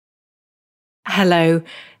Hello.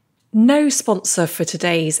 No sponsor for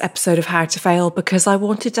today's episode of How to Fail because I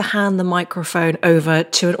wanted to hand the microphone over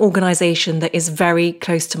to an organisation that is very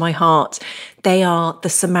close to my heart. They are the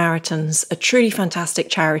Samaritans, a truly fantastic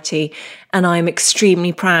charity, and I am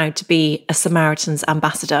extremely proud to be a Samaritans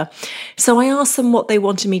ambassador. So I asked them what they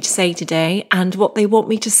wanted me to say today, and what they want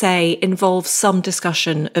me to say involves some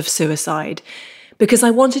discussion of suicide, because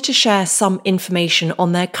I wanted to share some information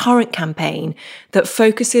on their current campaign that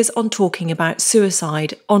focuses on talking about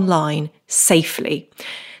suicide online safely.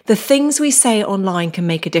 The things we say online can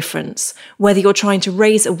make a difference, whether you're trying to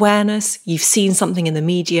raise awareness, you've seen something in the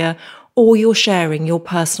media, or you're sharing your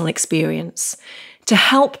personal experience. To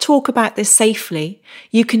help talk about this safely,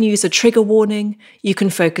 you can use a trigger warning, you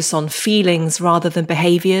can focus on feelings rather than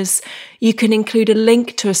behaviours, you can include a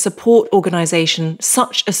link to a support organisation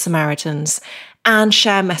such as Samaritans, and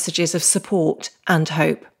share messages of support and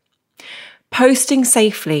hope. Posting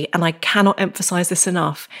safely, and I cannot emphasise this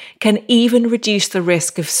enough, can even reduce the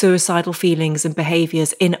risk of suicidal feelings and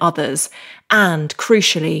behaviours in others, and,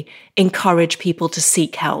 crucially, encourage people to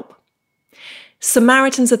seek help.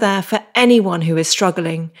 Samaritans are there for anyone who is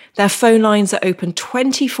struggling. Their phone lines are open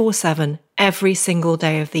 24/7 every single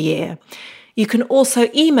day of the year. You can also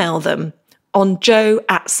email them on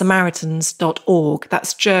joe@samaritans.org.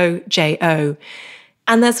 That's Joe, J-O.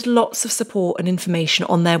 And there's lots of support and information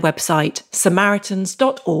on their website,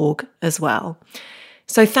 samaritans.org, as well.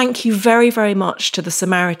 So thank you very, very much to the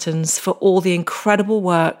Samaritans for all the incredible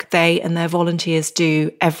work they and their volunteers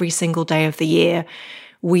do every single day of the year.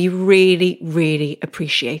 We really, really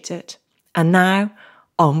appreciate it. And now,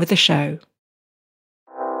 on with the show.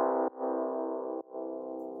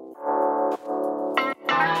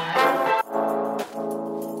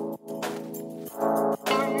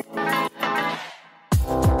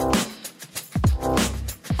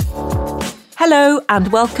 Hello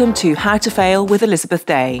and welcome to How to Fail with Elizabeth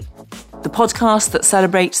Day, the podcast that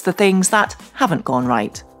celebrates the things that haven't gone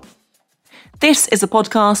right. This is a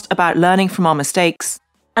podcast about learning from our mistakes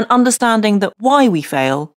and understanding that why we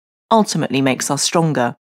fail ultimately makes us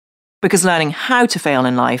stronger. Because learning how to fail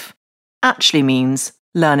in life actually means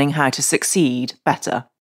learning how to succeed better.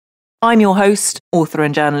 I'm your host, author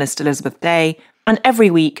and journalist Elizabeth Day, and every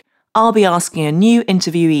week I'll be asking a new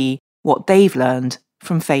interviewee what they've learned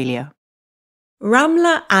from failure.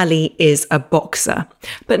 Ramla Ali is a boxer,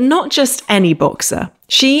 but not just any boxer.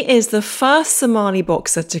 She is the first Somali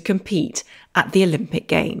boxer to compete at the Olympic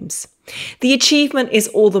Games. The achievement is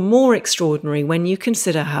all the more extraordinary when you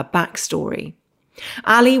consider her backstory.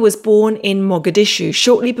 Ali was born in Mogadishu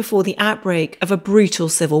shortly before the outbreak of a brutal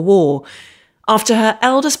civil war. After her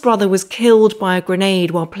eldest brother was killed by a grenade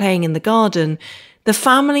while playing in the garden, the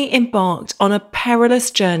family embarked on a perilous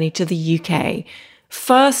journey to the UK,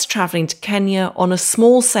 first travelling to Kenya on a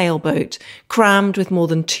small sailboat crammed with more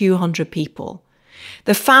than 200 people.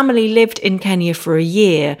 The family lived in Kenya for a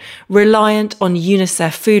year, reliant on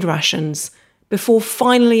UNICEF food rations, before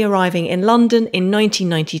finally arriving in London in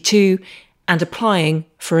 1992 and applying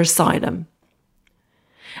for asylum.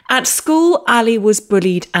 At school, Ali was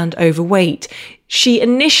bullied and overweight. She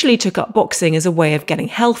initially took up boxing as a way of getting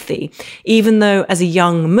healthy, even though as a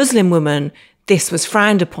young Muslim woman, this was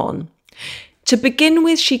frowned upon. To begin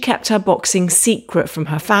with, she kept her boxing secret from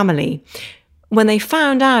her family. When they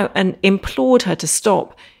found out and implored her to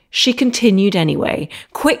stop, she continued anyway,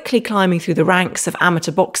 quickly climbing through the ranks of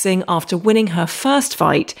amateur boxing after winning her first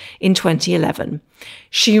fight in 2011.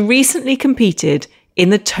 She recently competed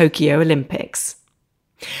in the Tokyo Olympics.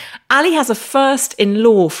 Ali has a first in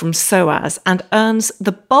law from SOAS and earns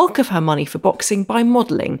the bulk of her money for boxing by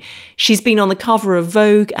modelling. She's been on the cover of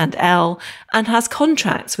Vogue and Elle and has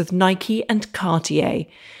contracts with Nike and Cartier.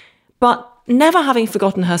 But never having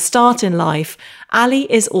forgotten her start in life, Ali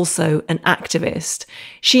is also an activist.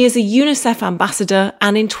 She is a UNICEF ambassador,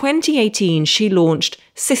 and in 2018 she launched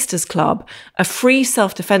Sisters Club, a free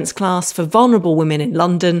self-defence class for vulnerable women in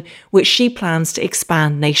London, which she plans to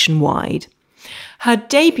expand nationwide. Her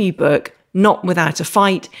debut book, Not Without a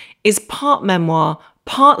Fight, is part memoir,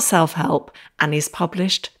 part self-help, and is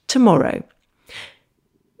published tomorrow.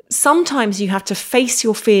 Sometimes you have to face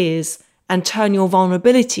your fears and turn your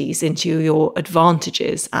vulnerabilities into your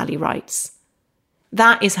advantages, Ali writes.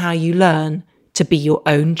 That is how you learn to be your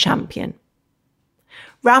own champion.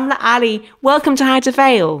 Ramla Ali, welcome to How to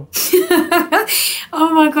Fail.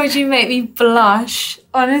 Oh my God, you make me blush.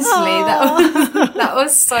 Honestly, that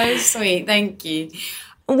was so sweet. Thank you.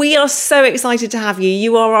 We are so excited to have you.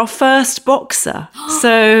 You are our first boxer.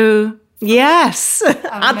 So Yes.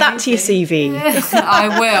 Add that to your CV.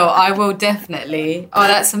 I will definitely. Oh,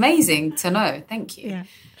 that's amazing to know. Thank you. Yeah.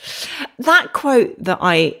 That quote that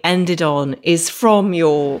I ended on is from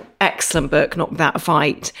your excellent book, Not Without a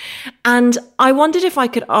Fight. And I wondered if I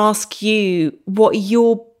could ask you what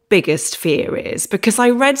your biggest fear is, because I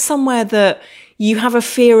read somewhere that you have a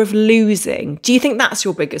fear of losing. Do you think that's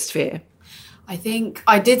your biggest fear? I think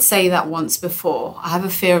I did say that once before. I have a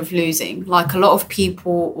fear of losing. Like a lot of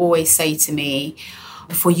people always say to me,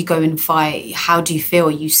 before you go and fight, how do you feel?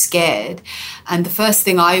 Are you scared? And the first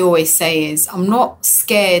thing I always say is, I'm not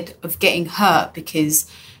scared of getting hurt,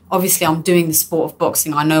 because obviously I'm doing the sport of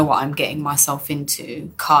boxing. I know what I'm getting myself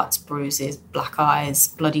into: cuts, bruises, black eyes,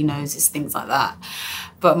 bloody noses, things like that.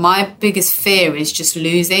 But my biggest fear is just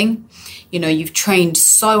losing. You know, you've trained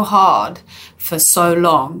so hard for so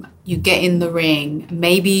long. You get in the ring,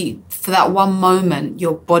 maybe for that one moment,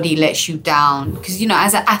 your body lets you down. Because, you know,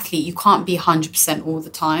 as an athlete, you can't be 100% all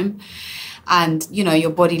the time. And, you know,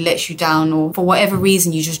 your body lets you down, or for whatever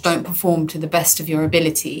reason, you just don't perform to the best of your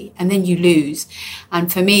ability. And then you lose.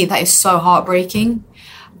 And for me, that is so heartbreaking.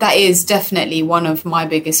 That is definitely one of my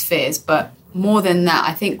biggest fears. But more than that,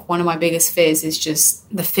 I think one of my biggest fears is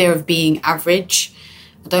just the fear of being average.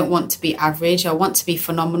 I don't want to be average. I want to be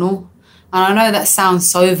phenomenal. And I know that sounds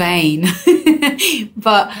so vain,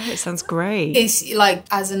 but it sounds great. It's like,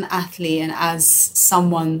 as an athlete and as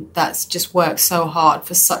someone that's just worked so hard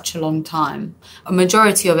for such a long time, a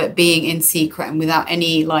majority of it being in secret and without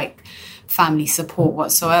any like family support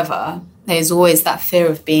whatsoever, there's always that fear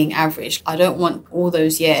of being average. I don't want all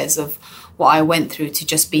those years of what I went through to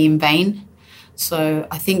just be in vain. So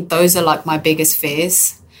I think those are like my biggest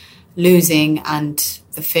fears: losing and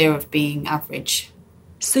the fear of being average.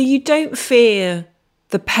 So you don't fear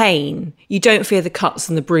the pain? You don't fear the cuts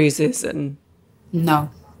and the bruises? And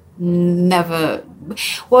no, never.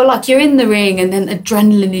 Well, like, you're in the ring and then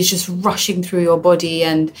adrenaline is just rushing through your body,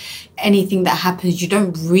 and anything that happens, you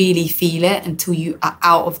don't really feel it until you are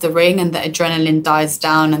out of the ring and the adrenaline dies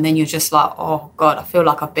down, and then you're just like, oh God, I feel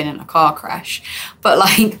like I've been in a car crash. But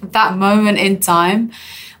like that moment in time,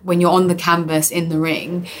 when you're on the canvas in the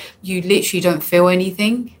ring, you literally don't feel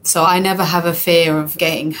anything. So I never have a fear of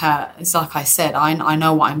getting hurt. It's like I said, I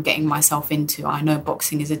know what I'm getting myself into. I know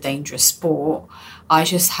boxing is a dangerous sport. I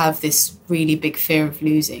just have this really big fear of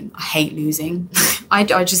losing. I hate losing. I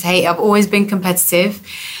just hate it. I've always been competitive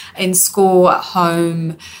in school, at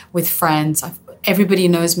home, with friends. Everybody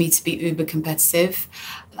knows me to be uber competitive.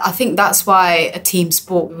 I think that's why a team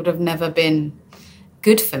sport would have never been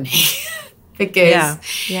good for me. Because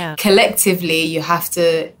collectively you have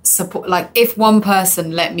to support. Like, if one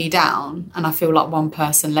person let me down and I feel like one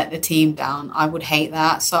person let the team down, I would hate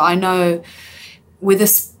that. So I know with a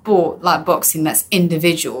sport like boxing that's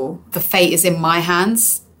individual, the fate is in my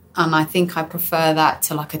hands, and I think I prefer that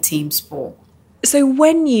to like a team sport. So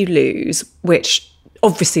when you lose, which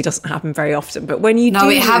obviously doesn't happen very often, but when you do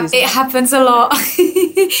lose... it happens a lot.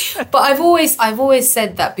 But I've always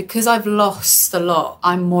said that because I've lost a lot,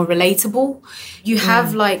 I'm more relatable. You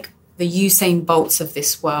have like the Usain Bolts of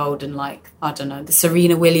this world, and like, I don't know, the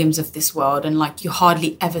Serena Williams of this world, and like, you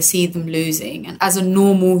hardly ever see them losing. And as a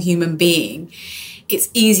normal human being, it's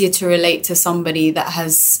easier to relate to somebody that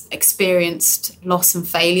has experienced loss and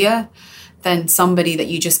failure than somebody that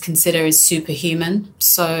you just consider as superhuman.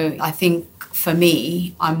 So I think for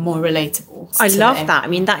me, I'm more relatable. I love that. I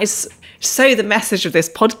mean, that is so the message of this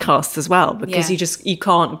podcast as well, because you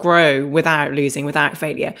can't grow without losing, without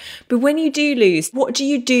failure. But when you do lose, what do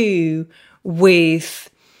you do with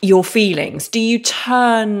your feelings? Do you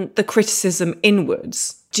turn the criticism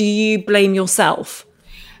inwards? Do you blame yourself?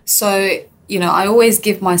 So, you know, I always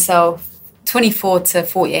give myself 24 to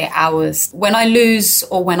 48 hours. When I lose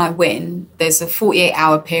or when I win, there's a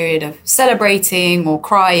 48-hour period of celebrating or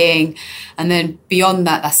crying. And then beyond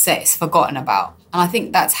that, that's it. It's forgotten about. And I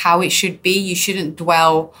think that's how it should be. You shouldn't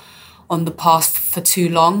dwell on the past for too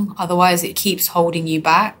long. Otherwise, it keeps holding you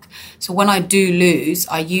back. So when I do lose,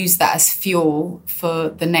 I use that as fuel for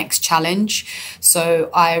the next challenge. So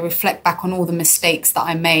I reflect back on all the mistakes that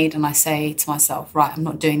I made, and I say to myself, right, I'm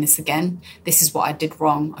not doing this again. This is what I did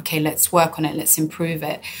wrong. Okay, let's work on it. Let's improve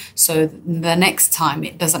it. So the next time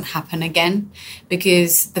it doesn't happen again,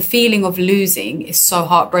 because the feeling of losing is so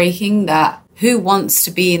heartbreaking that who wants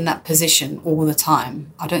to be in that position all the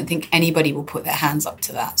time? I don't think anybody will put their hands up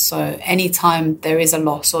to that. So anytime there is a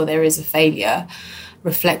loss or there is a failure,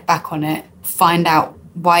 reflect back on it, find out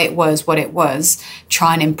why it was what it was,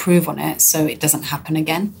 try and improve on it so it doesn't happen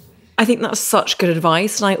again. I think that's such good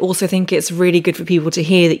advice. And I also think it's really good for people to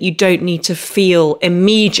hear that you don't need to feel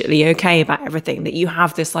immediately okay about everything, that you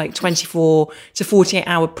have this like 24 to 48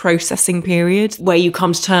 hour processing period where you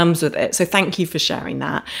come to terms with it. So thank you for sharing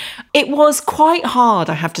that. It was quite hard,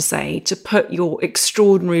 I have to say, to put your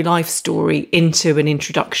extraordinary life story into an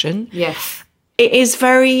introduction. Yes. It is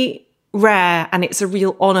very rare, and it's a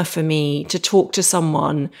real honour for me to talk to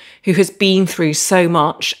someone who has been through so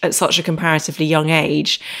much at such a comparatively young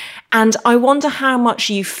age. And I wonder how much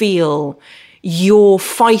you feel your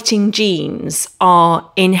fighting genes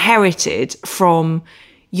are inherited from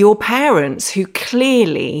your parents, who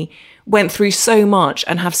clearly went through so much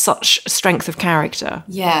and have such strength of character.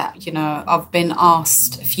 Yeah, I've been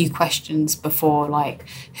asked a few questions before, like,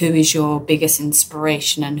 who is your biggest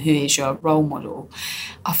inspiration and who is your role model?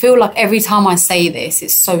 I feel like every time I say this,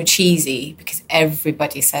 it's so cheesy because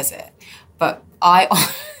everybody says it. But I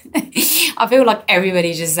feel like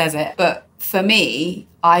everybody just says it. But for me,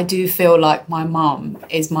 I do feel like my mum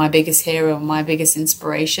is my biggest hero and my biggest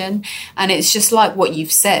inspiration. And it's just like what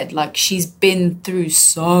you've said, like she's been through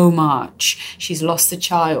so much. She's lost a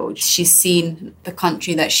child. She's seen the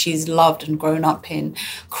country that she's loved and grown up in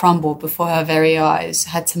crumble before her very eyes,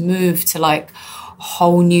 had to move to like a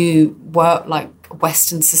whole new world, like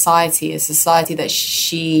Western society, a society that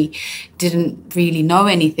she didn't really know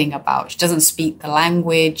anything about. She doesn't speak the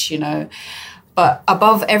language, But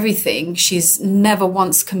above everything, she's never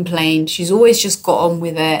once complained. She's always just got on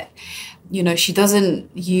with it. She doesn't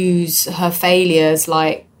use her failures,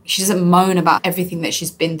 like she doesn't moan about everything that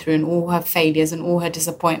she's been through and all her failures and all her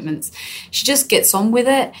disappointments. She just gets on with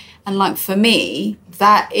it. And like for me,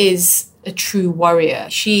 that is a true warrior.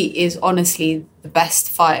 She is honestly the best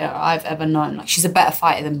fighter I've ever known. Like she's a better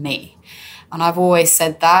fighter than me. And I've always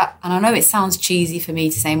said that. And I know it sounds cheesy for me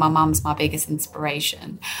to say my mum's my biggest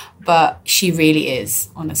inspiration, but she really is,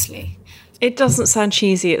 honestly. It doesn't sound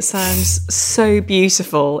cheesy. It sounds so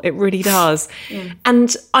beautiful. It really does. Yeah.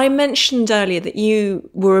 And I mentioned earlier that you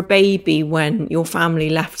were a baby when your family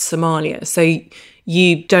left Somalia, so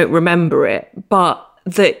you don't remember it, but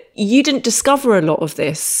that you didn't discover a lot of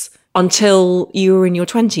this until you were in your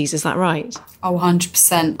 20s, is that right? Oh,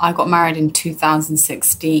 100%. I got married in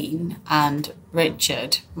 2016 and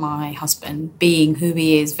Richard, my husband, being who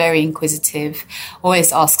he is, very inquisitive,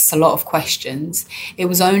 always asks a lot of questions. It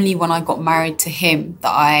was only when I got married to him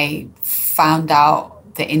that I found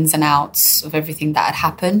out the ins and outs of everything that had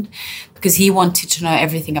happened, because he wanted to know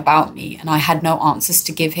everything about me and I had no answers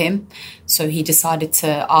to give him. So he decided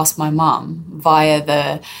to ask my mum via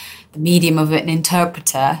the medium of an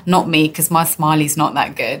interpreter, not me, because my Somali's not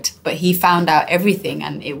that good, but he found out everything.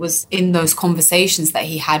 And it was in those conversations that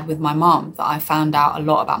he had with my mum that I found out a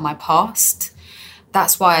lot about my past.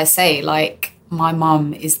 That's why I say, like, my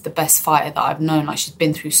mum is the best fighter that I've known. Like, she's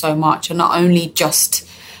been through so much and not only just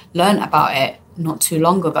learned about it not too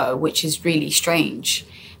long ago, which is really strange.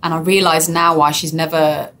 And I realise now why she's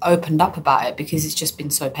never opened up about it, because it's just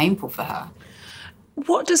been so painful for her.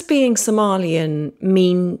 What does being Somalian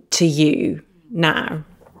mean to you now?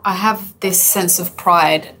 I have this sense of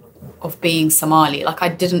pride of being Somali. Like, I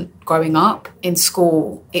didn't, growing up in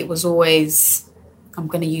school, it was always, I'm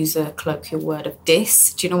going to use a colloquial word of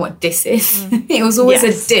diss. Do you know what diss is? It was always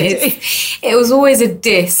a diss. It was always a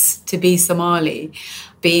diss to be Somali.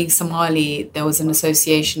 Being Somali, there was an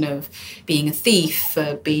association of being a thief,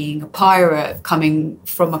 being a pirate, coming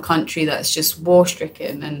from a country that's just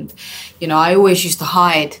war-stricken. And, I always used to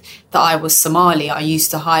hide that I was Somali. I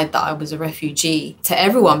used to hide that I was a refugee to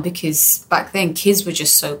everyone, because back then kids were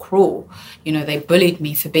just so cruel. They bullied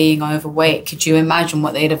me for being overweight. Could you imagine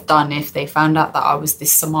what they'd have done if they found out that I was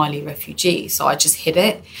this Somali refugee? So I just hid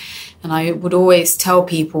it. And I would always tell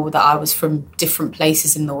people that I was from different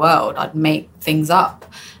places in the world. I'd make things up.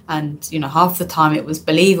 And, half the time it was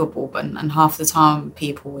believable, and half the time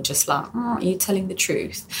people were just like, oh, are you telling the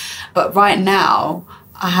truth? But right now,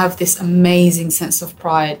 I have this amazing sense of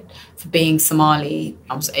pride for being Somali.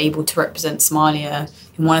 I was able to represent Somalia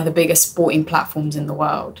in one of the biggest sporting platforms in the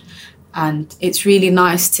world. And it's really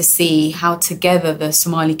nice to see how together the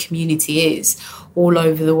Somali community is all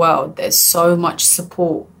over the world. There's so much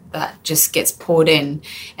support that just gets poured in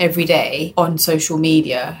every day on social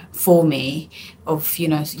media for me, of,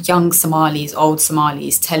 young Somalis, old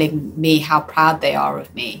Somalis telling me how proud they are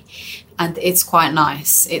of me. And it's quite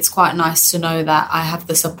nice. It's quite nice to know that I have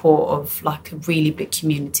the support of like a really big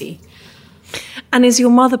community. And is your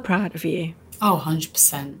mother proud of you? Oh,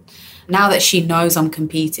 100%. Now that she knows I'm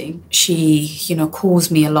competing, she,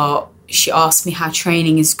 calls me a lot. She asks me how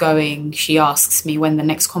training is going. She asks me when the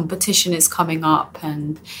next competition is coming up,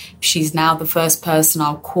 and she's now the first person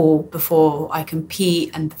I'll call before I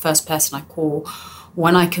compete and the first person I call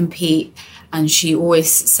when I compete. And she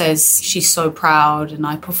always says she's so proud and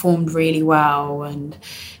I performed really well. And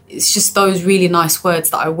it's just those really nice words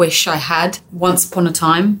that I wish I had once upon a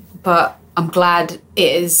time. But I'm glad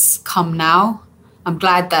it has come now. I'm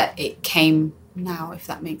glad that it came now, if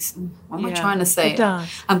that makes sense. What am I trying to say? It does.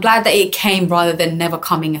 I'm glad that it came rather than never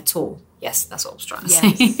coming at all. Yes, that's what I was trying to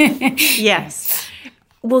say. Yes.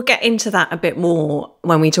 We'll get into that a bit more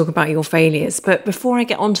when we talk about your failures. But before I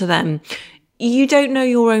get onto them, you don't know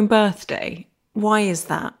your own birthday. Why is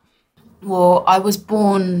that? Well, I was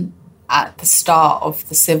born at the start of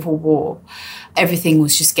the Civil War. Everything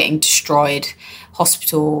was just getting destroyed.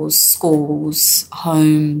 Hospitals, schools,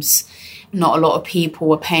 homes. Not a lot of people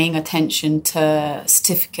were paying attention to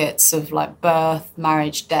certificates of like birth,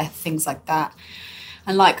 marriage, death, things like that.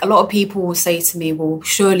 And like a lot of people will say to me, well,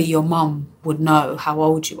 surely your mum would know how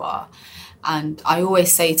old you are. And I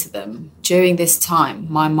always say to them, during this time,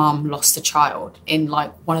 my mum lost a child in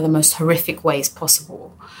like one of the most horrific ways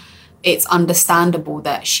possible. It's understandable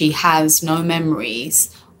that she has no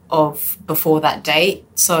memories of before that date.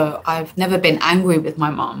 So I've never been angry with my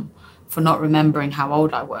mum for not remembering how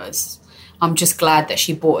old I was. I'm just glad that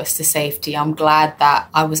she brought us to safety. I'm glad that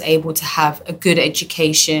I was able to have a good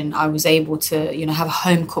education. I was able to, have a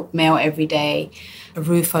home-cooked meal every day, a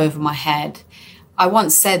roof over my head. I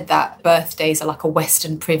once said that birthdays are like a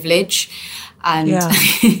Western privilege. And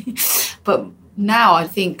but now I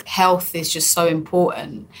think health is just so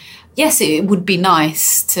important. Yes, it would be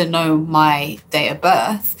nice to know my date of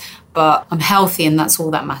birth, but I'm healthy and that's all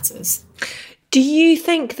that matters. Do you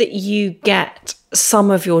think that you get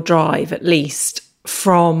some of your drive, at least,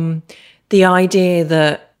 from the idea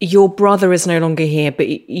that your brother is no longer here,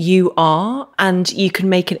 but you are, and you can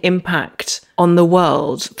make an impact on the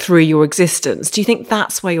world through your existence? Do you think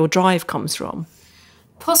that's where your drive comes from?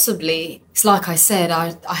 Possibly. It's like I said,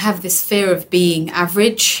 I have this fear of being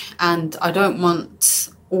average, and I don't want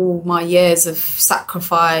all my years of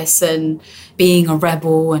sacrifice and being a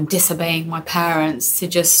rebel and disobeying my parents to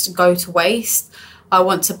just go to waste. I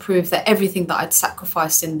want to prove that everything that I'd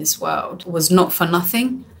sacrificed in this world was not for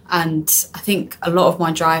nothing. And I think a lot of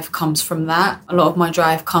my drive comes from that. A lot of my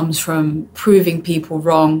drive comes from proving people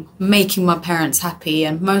wrong, making my parents happy,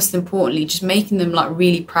 and most importantly, just making them like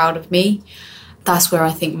really proud of me. That's where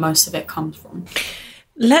I think most of it comes from.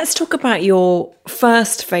 Let's talk about your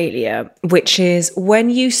first failure, which is when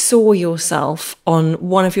you saw yourself on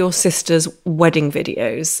one of your sister's wedding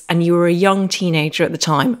videos and you were a young teenager at the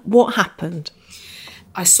time. What happened?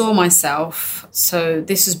 I saw myself. So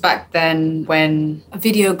this was back then when a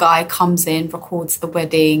video guy comes in, records the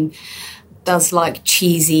wedding, does like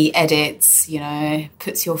cheesy edits,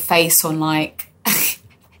 puts your face on like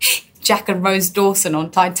Jack and Rose Dawson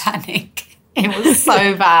on Titanic. It was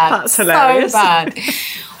so bad. That's hilarious. So bad.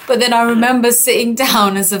 But then I remember sitting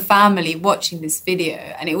down as a family watching this video,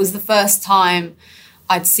 and it was the first time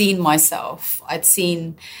I'd seen myself. I'd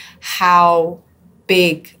seen how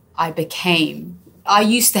big I became. I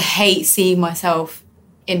used to hate seeing myself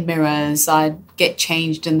in mirrors. I'd get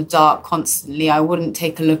changed in the dark constantly. I wouldn't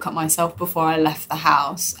take a look at myself before I left the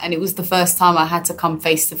house. And it was the first time I had to come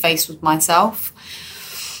face to face with myself.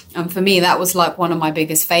 And for me, that was like one of my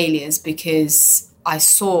biggest failures, because I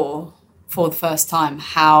saw for the first time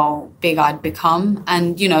how big I'd become.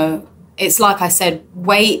 And, it's like I said,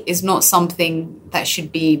 weight is not something that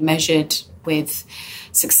should be measured with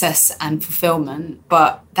success and fulfillment.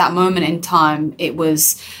 But that moment in time, it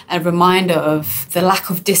was a reminder of the lack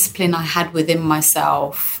of discipline I had within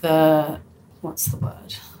myself. What's the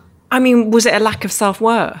word? I mean, was it a lack of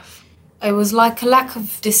self-worth? It was like a lack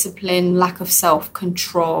of discipline, lack of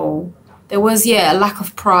self-control. There was, a lack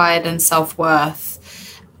of pride and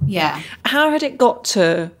self-worth. Yeah. How had it got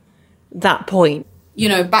to that point?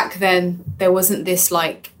 Back then, there wasn't this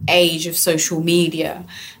like age of social media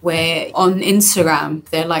where on Instagram,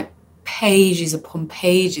 there are like pages upon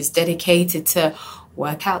pages dedicated to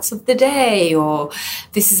workouts of the day, or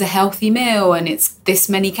this is a healthy meal and it's this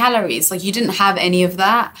many calories. Like, you didn't have any of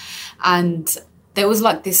that. And there was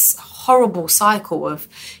like this horrible cycle of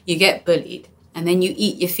you get bullied and then you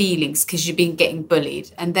eat your feelings because you've been getting bullied.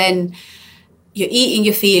 And then you're eating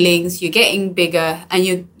your feelings, you're getting bigger, and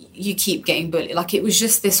you keep getting bullied. Like, it was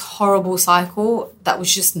just this horrible cycle that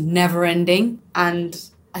was just never ending. And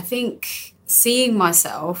I think seeing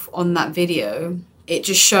myself on that video, it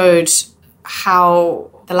just showed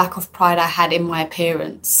how the lack of pride I had in my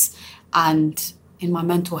appearance, and in my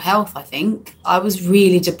mental health, I think. I was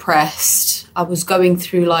really depressed. I was going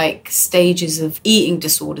through like stages of eating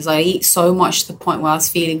disorders. I eat so much to the point where I was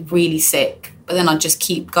feeling really sick, but then I'd just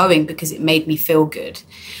keep going because it made me feel good.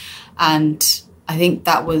 And I think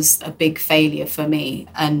that was a big failure for me.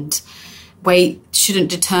 And weight shouldn't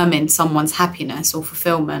determine someone's happiness or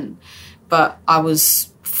fulfillment, but I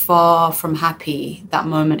was far from happy that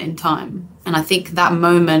moment in time. And I think that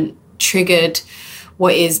moment triggered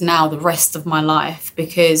what is now the rest of my life,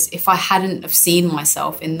 because if I hadn't have seen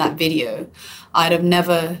myself in that video, I'd have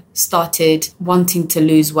never started wanting to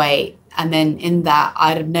lose weight. And then in that,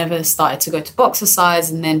 I'd have never started to go to boxercise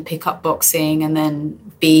and then pick up boxing and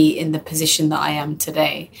then be in the position that I am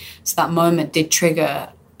today. So that moment did trigger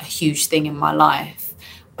a huge thing in my life.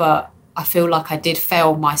 But I feel like I did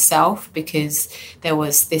fail myself because there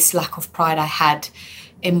was this lack of pride I had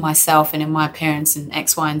in myself and in my appearance and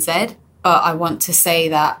X, Y, and Z. But I want to say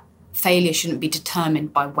that failure shouldn't be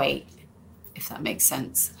determined by weight, if that makes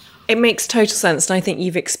sense. It makes total sense. And I think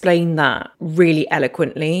you've explained that really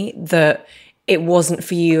eloquently, that it wasn't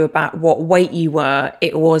for you about what weight you were.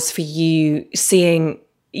 It was for you seeing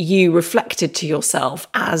you reflected to yourself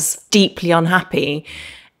as deeply unhappy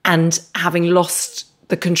and having lost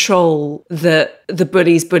the control that the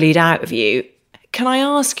bullies bullied out of you. Can I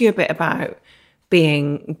ask you a bit about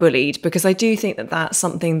being bullied? Because I do think that that's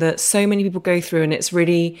something that so many people go through, and it's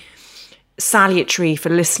really salutary for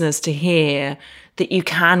listeners to hear that you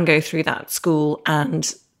can go through that at school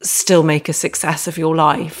and still make a success of your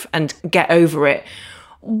life and get over it.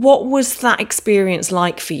 What was that experience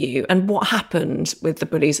like for you, and what happened with the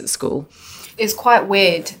bullies at school? It's quite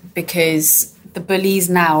weird because the bullies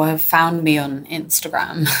now have found me on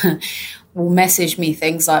Instagram, will message me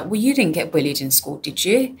things like, well, you didn't get bullied in school, did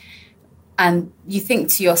you? And you think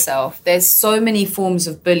to yourself, there's so many forms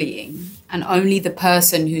of bullying, and only the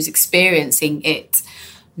person who's experiencing it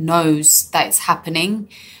knows that it's happening.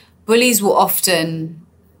 Bullies will often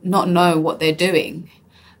not know what they're doing.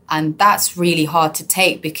 And that's really hard to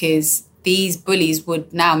take, because these bullies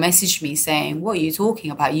would now message me saying, what are you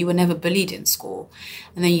talking about? You were never bullied in school.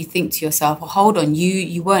 And then you think to yourself, well, hold on,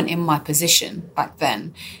 you weren't in my position back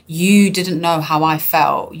then. You didn't know how I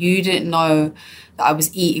felt. You didn't know that I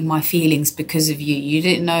was eating my feelings because of you. You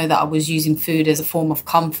didn't know that I was using food as a form of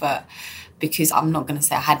comfort, because I'm not going to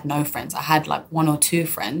say I had no friends. I had like 1 or 2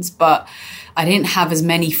 friends, but I didn't have as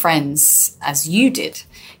many friends as you did,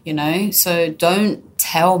 you know? So don't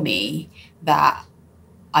tell me that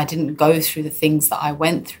I didn't go through the things that I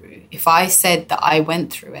went through. If I said that I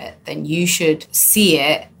went through it, then you should see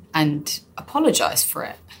it and apologize for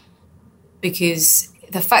it. Because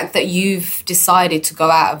the fact that you've decided to go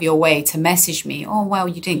out of your way to message me, oh, well,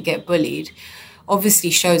 you didn't get bullied, obviously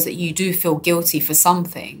shows that you do feel guilty for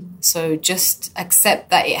something. So just accept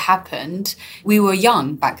that it happened. We were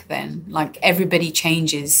young back then. Like, everybody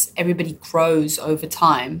changes, everybody grows over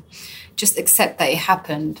time. Just accept that it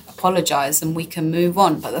happened, apologize, and we can move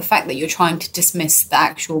on. But the fact that you're trying to dismiss the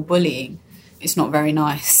actual bullying is not very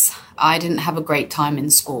nice. I didn't have a great time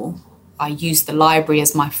in school. I used the library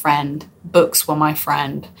as my friend. Books were my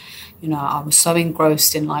friend. You know, I was so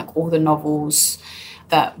engrossed in like all the novels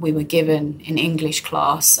that we were given in English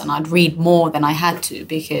class, and I'd read more than I had to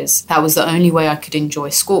because that was the only way I could enjoy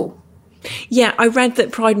school. Yeah, I read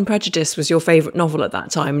that Pride and Prejudice was your favourite novel at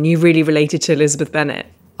that time, and you really related to Elizabeth Bennet.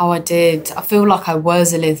 Oh, I did. I feel like I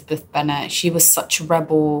was Elizabeth Bennet. She was such a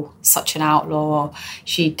rebel, such an outlaw.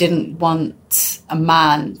 She didn't want a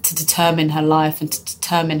man to determine her life and to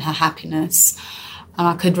determine her happiness. And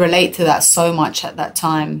I could relate to that so much at that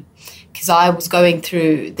time, because I was going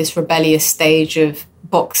through this rebellious stage of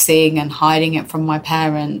boxing and hiding it from my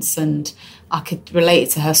parents, and I could relate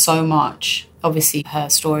to her so much. Obviously, her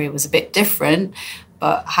story was a bit different,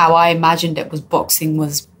 but how I imagined it was boxing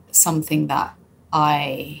was something that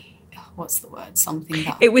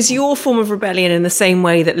it was your form of rebellion, in the same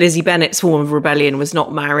way that Lizzie Bennet's form of rebellion was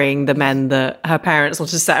not marrying the men that her parents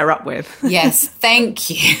wanted to set her up with. Yes, thank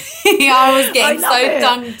you. I was getting so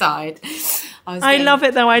tongue-tied. I love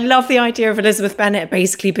it, though. I love the idea of Elizabeth Bennet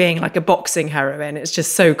basically being like a boxing heroine. It's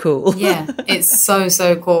just so cool. Yeah, it's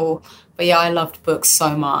so cool. But yeah, I loved books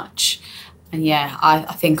so much. And yeah, I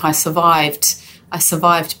think I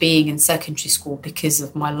survived being in secondary school because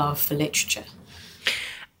of my love for literature.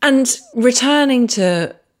 And returning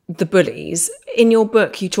to the bullies, in your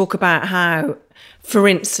book you talk about how, for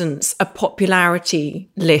instance, a popularity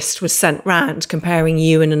list was sent round comparing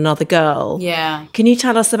you and another girl. Yeah. Can you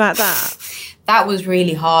tell us about that? That was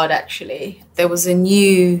really hard, actually. There was a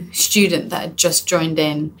new student that had just joined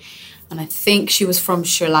in, And I think she was from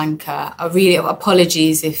Sri Lanka. I really,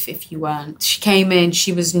 apologies if you weren't. She came in,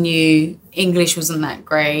 she was new, English wasn't that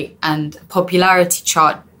great, and a popularity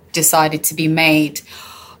chart decided to be made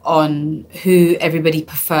on who everybody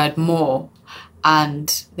preferred more.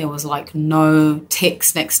 And there was like no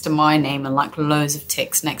ticks next to my name and like loads of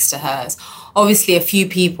ticks next to hers. Obviously, a few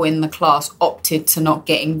people in the class opted to not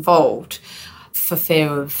get involved for fear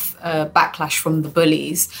of backlash from the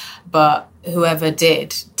bullies, but whoever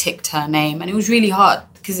did ticked her name. And it was really hard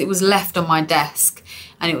because it was left on my desk,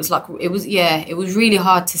 and it was really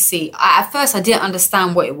hard to see. At first I didn't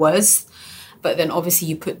understand what it was, but then obviously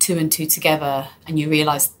you put two and two together and you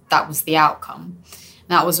realise that was the outcome.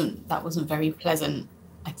 And that wasn't very pleasant,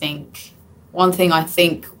 I think. One thing I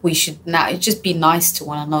think we should now is just be nice to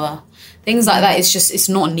one another. Things like that, it's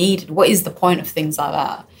not needed. What is the point of things like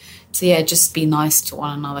that? So yeah, just be nice to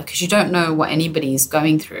one another, because you don't know what anybody is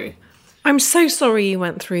going through. I'm so sorry you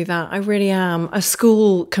went through that. I really am. A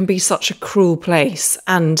school can be such a cruel place,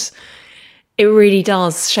 and it really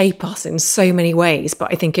does shape us in so many ways.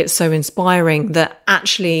 But I think it's so inspiring that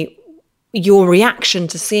actually your reaction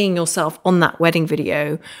to seeing yourself on that wedding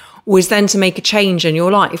video was then to make a change in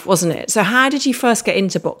your life, wasn't it? So how did you first get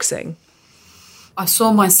into boxing? I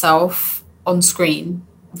saw myself on screen.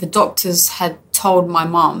 The doctors had told my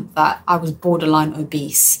mum that I was borderline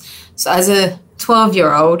obese. So as a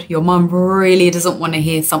 12-year-old, your mum really doesn't want to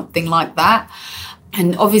hear something like that.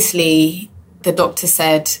 And obviously, the doctor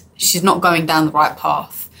said she's not going down the right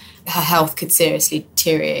path. Her health could seriously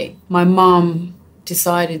deteriorate. My mum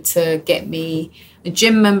decided to get me a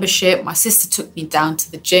gym membership. My sister took me down to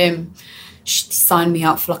the gym. She signed me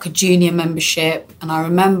up for like a junior membership. And I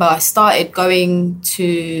remember I started going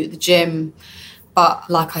to the gym, but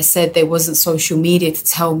like I said, there wasn't social media to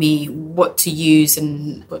tell me what to use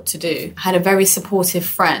and what to do. I had a very supportive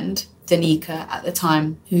friend, Danica, at the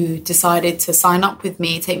time, who decided to sign up with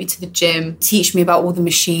me, take me to the gym, teach me about all the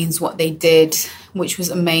machines, what they did, which was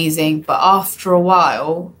amazing. But after a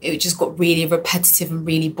while, it just got really repetitive and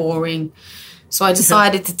really boring. So I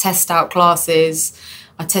decided to test out classes.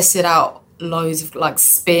 I tested out loads of like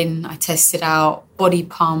spin. I tested out body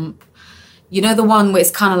pump. You know, the one where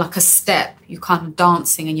it's kind of like a step, you're kind of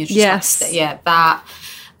dancing and you're just that.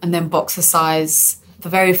 And then boxercise. The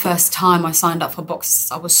very first time I signed up for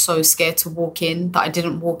boxercise, I was so scared to walk in that I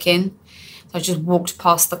didn't walk in. So I just walked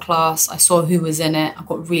past the class. I saw who was in it. I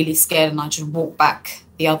got really scared and I just walked back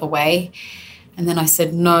the other way. And then I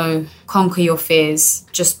said, no, conquer your fears,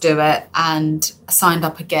 just do it. And I signed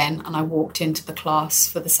up again and I walked into the class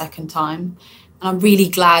for the second time. And I'm really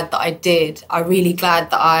glad that I did. I'm really glad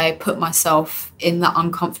that I put myself in that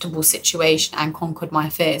uncomfortable situation and conquered my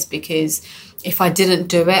fears, because if I didn't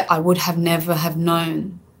do it, I would have never have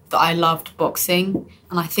known that I loved boxing.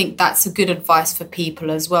 And I think that's a good advice for people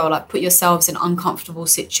as well. Like, put yourselves in uncomfortable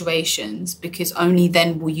situations, because only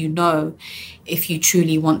then will you know if you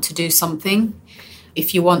truly want to do something.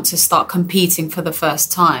 If you want to start competing for the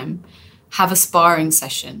first time, have a sparring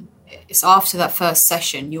session. It's after that first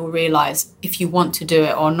session you'll realise if you want to do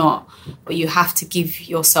it or not. But you have to give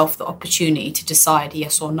yourself the opportunity to decide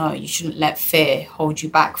yes or no. You shouldn't let fear hold you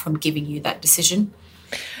back from giving you that decision.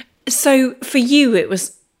 So for you, it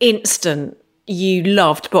was instant. You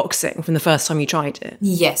loved boxing from the first time you tried it?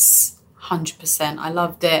 Yes, 100%. I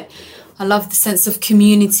loved it. I loved the sense of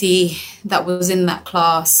community that was in that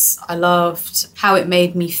class. I loved how it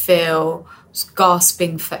made me feel. I was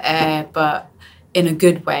gasping for air, but in a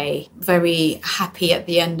good way. Very happy at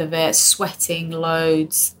the end of it, sweating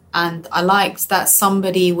loads. And I liked that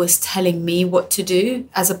somebody was telling me what to do,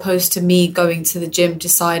 as opposed to me going to the gym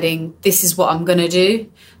deciding this is what I'm going to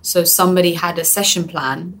do. So somebody had a session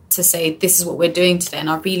plan to say this is what we're doing today. And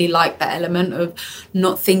I really liked that element of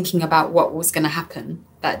not thinking about what was going to happen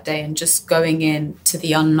that day and just going in to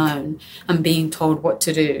the unknown and being told what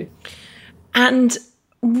to do. And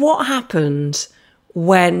what happened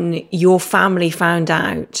when your family found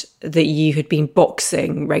out that you had been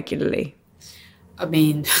boxing regularly? I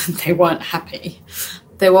mean, they weren't happy.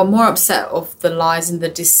 They were more upset of the lies and the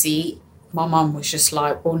deceit. My mum was just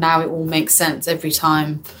like, well, now it all makes sense. Every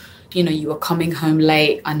time, you were coming home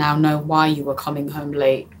late, I now know why you were coming home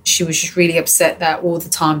late. She was just really upset that all the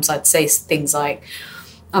times I'd say things like,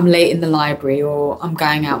 I'm late in the library, or I'm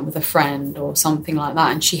going out with a friend or something like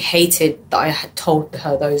that. And she hated that I had told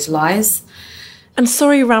her those lies. And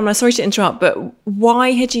sorry, Ramla, sorry to interrupt, but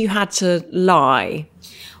why had you had to lie?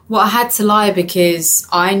 Well, I had to lie because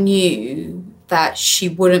I knew that she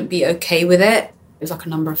wouldn't be okay with it. It was like a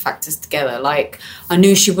number of factors together. Like, I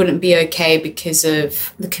knew she wouldn't be okay because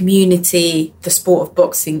of the community. The sport of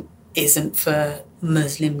boxing isn't for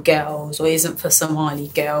Muslim girls or isn't for Somali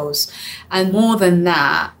girls. And more than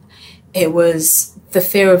that, it was the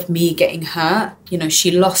fear of me getting hurt. You know,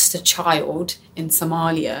 she lost a child in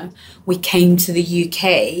Somalia. We came to the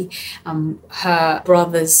UK. Her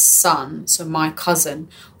brother's son, so my cousin,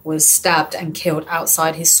 was stabbed and killed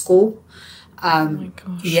outside his school. Oh my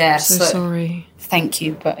gosh, yeah, so sorry. Thank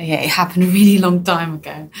you, but yeah, it happened a really long time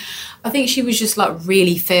ago. I think she was just like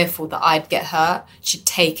really fearful that I'd get hurt. She'd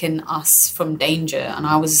taken us from danger, and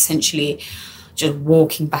I was essentially just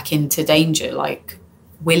walking back into danger, like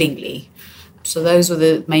willingly. So those were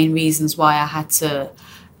the main reasons why I had to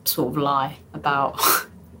sort of lie about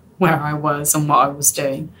where I was and what I was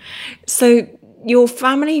doing. So your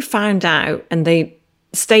family found out and they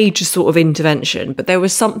staged a sort of intervention, but there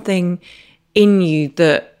was something in you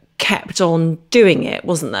that kept on doing it,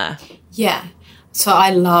 wasn't there? Yeah. So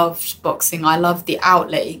I loved boxing. I loved the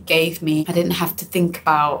outlet it gave me. I didn't have to think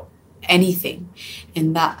about anything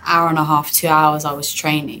in that hour and a half, 2 hours I was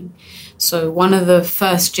training. So one of the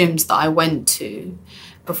first gyms that I went to,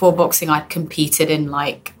 before boxing, I'd competed in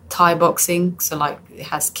like Thai boxing. So like it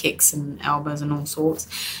has kicks and elbows and all sorts.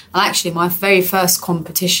 And actually my very first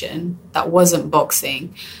competition that wasn't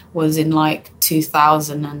boxing was in like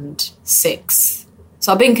 2006.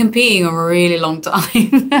 So I've been competing a really long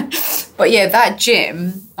time. But yeah, that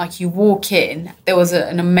gym, like you walk in, there was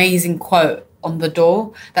an amazing quote on the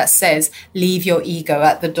door that says, leave your ego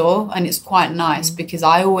at the door. And it's quite nice because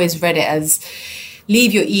I always read it as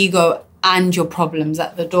leave your ego and your problems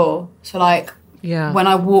at the door. So like when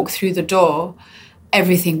I walked through the door,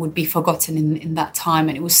 everything would be forgotten in that time.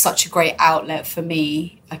 And it was such a great outlet for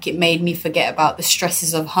me. Like it made me forget about the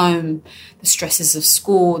stresses of home, the stresses of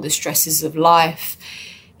school, the stresses of life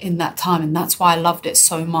in that time. And that's why I loved it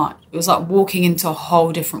so much. It was like walking into a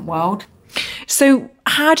whole different world. So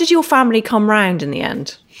how did your family come round in the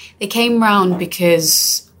end? They came round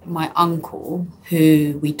because my uncle,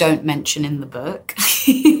 who we don't mention in the book,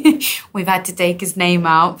 we've had to take his name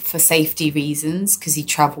out for safety reasons because he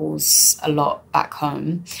travels a lot back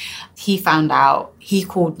home. He found out, he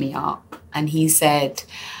called me up and he said,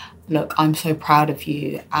 look, I'm so proud of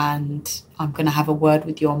you and I'm going to have a word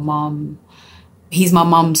with your mum. He's my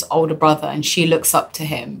mum's older brother and she looks up to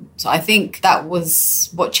him. So I think that was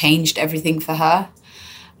what changed everything for her.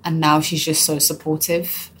 And now she's just so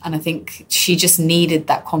supportive. And I think she just needed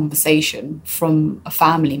that conversation from a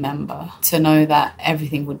family member to know that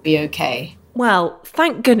everything would be okay. Well,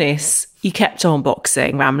 thank goodness you kept on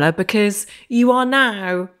boxing, Ramla, because you are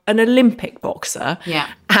now an Olympic boxer. Yeah.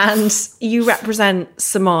 And you represent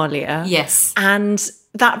Somalia. Yes. And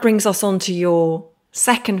that brings us on to your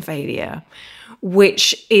second failure,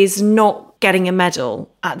 which is not getting a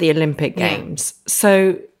medal at the Olympic Games. Yeah.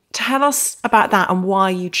 So tell us about that and why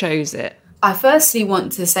you chose it. I firstly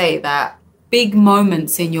want to say that big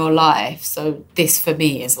moments in your life, so this for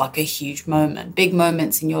me is like a huge moment, big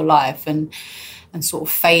moments in your life and sort of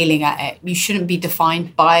failing at it, you shouldn't be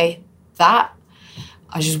defined by that.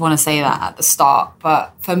 I just want to say that at the start.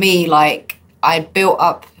 But for me, like I built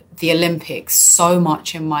up the Olympics so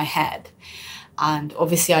much in my head. And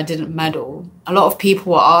obviously I didn't medal. A lot of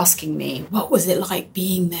people were asking me, what was it like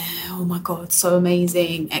being there? Oh my God, so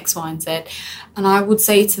amazing, X, Y, and Z. And I would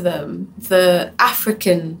say to them, the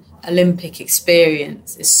African Olympic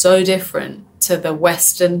experience is so different to the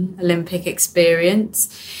Western Olympic experience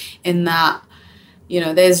in that, you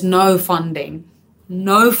know, there's no funding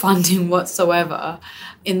whatsoever.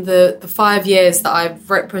 In the 5 years that I've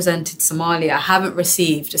represented Somalia, I haven't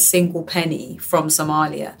received a single penny from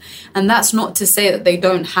Somalia. And that's not to say that they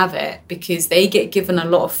don't have it, because they get given a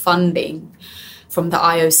lot of funding from the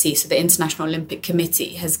IOC, so the International Olympic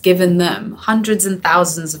Committee has given them hundreds and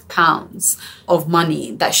thousands of pounds of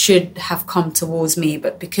money that should have come towards me.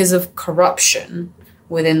 But because of corruption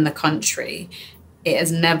within the country, it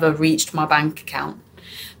has never reached my bank account.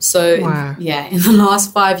 So, wow. In the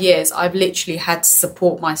last 5 years, I've literally had to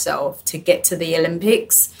support myself to get to the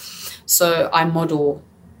Olympics. So I model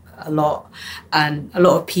a lot, and a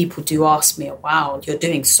lot of people do ask me, wow, you're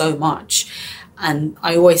doing so much. And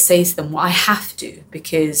I always say to them, well, I have to,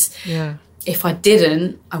 because if I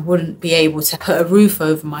didn't, I wouldn't be able to put a roof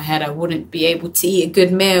over my head. I wouldn't be able to eat a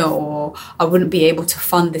good meal, or I wouldn't be able to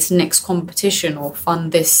fund this next competition or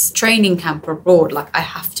fund this training camp abroad. Like, I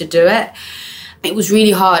have to do it. It was really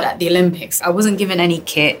hard at the Olympics. I wasn't given any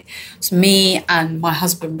kit. So me and my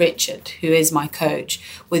husband, Richard, who is my coach,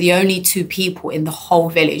 were the only two people in the whole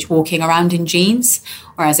village walking around in jeans,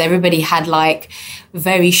 whereas everybody had like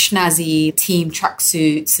very snazzy team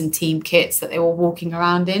tracksuits and team kits that they were walking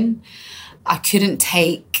around in. I couldn't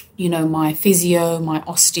take my physio, my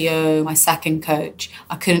osteo, my second coach,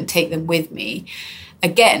 I couldn't take them with me.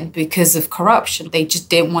 Again, because of corruption, they just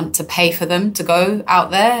didn't want to pay for them to go out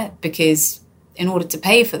there, because in order to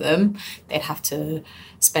pay for them, they'd have to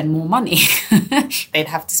spend more money. They'd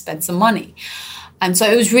have to spend some money. And so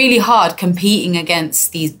it was really hard competing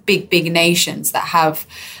against these big, big nations that have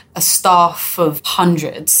a staff of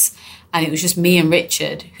hundreds. And it was just me and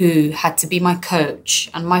Richard who had to be my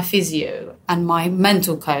coach and my physio and my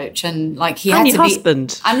mental coach. And like he had to be...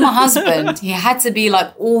 husband. And my husband. He had to be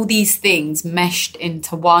like all these things meshed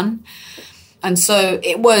into one. And so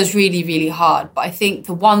it was really, really hard. But I think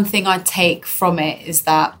the one thing I take from it is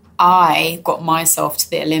that I got myself to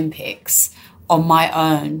the Olympics on my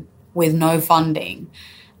own with no funding.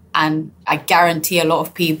 And I guarantee a lot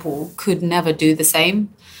of people could never do the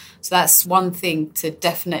same. So that's one thing to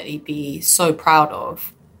definitely be so proud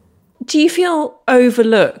of. Do you feel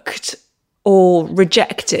overlooked or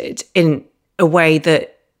rejected in a way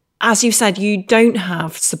that, as you said, you don't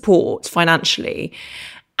have support financially,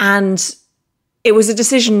 and it was a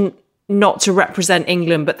decision not to represent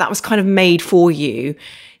England, but that was kind of made for you?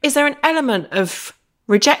 Is there an element of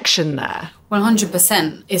rejection there?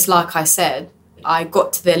 100%. It's like I said, I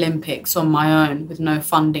got to the Olympics on my own with no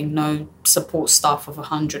funding, no support staff of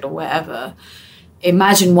 100 or whatever.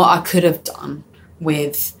 Imagine what I could have done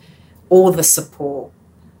with all the support,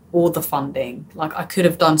 all the funding. Like, I could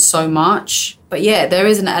have done so much. But yeah, there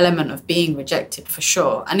is an element of being rejected for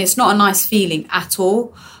sure. And it's not a nice feeling at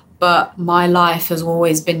all. But my life has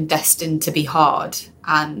always been destined to be hard.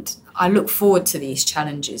 And I look forward to these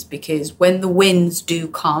challenges, because when the wins do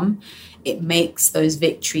come, it makes those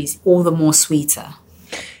victories all the more sweeter.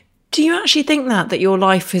 Do you actually think that your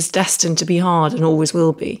life is destined to be hard and always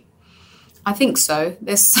will be? I think so.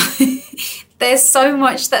 There's so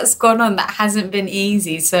much that's gone on that hasn't been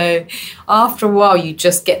easy. So after a while, you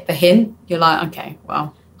just get the hint. You're like, okay,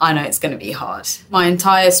 well, I know it's going to be hard. My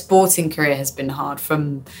entire sporting career has been hard,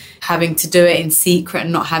 from having to do it in secret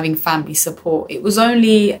and not having family support. It was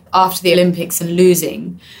only after the Olympics and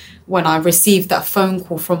losing when I received that phone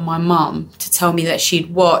call from my mum to tell me that she'd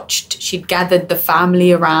gathered the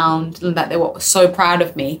family around and that they were so proud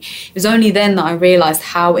of me. It was only then that I realised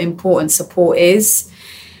how important support is.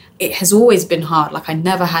 It has always been hard. Like, I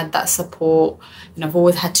never had that support, and I've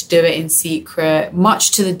always had to do it in secret,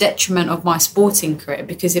 much to the detriment of my sporting career,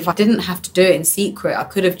 because if I didn't have to do it in secret, I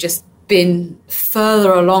could have just been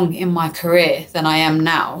further along in my career than I am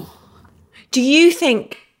now. Do you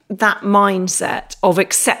think that mindset of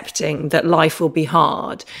accepting that life will be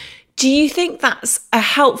hard, do you think that's a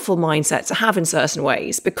helpful mindset to have in certain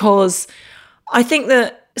ways? Because I think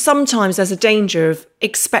that sometimes there's a danger of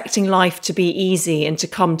expecting life to be easy and to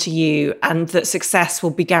come to you, and that success will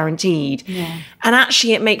be guaranteed. Yeah. And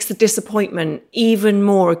actually it makes the disappointment even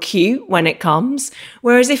more acute when it comes.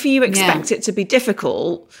 Whereas if you expect it to be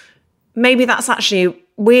difficult, maybe that's actually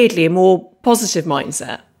weirdly a more positive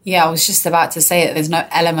mindset. Yeah, I was just about to say that there's no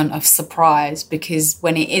element of surprise, because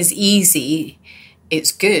when it is easy,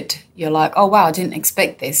 it's good. You're like, oh, wow, I didn't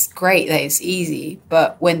expect this. Great that it's easy.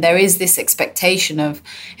 But when there is this expectation of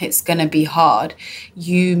it's going to be hard,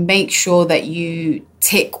 you make sure that you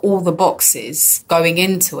tick all the boxes going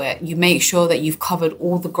into it. You make sure that you've covered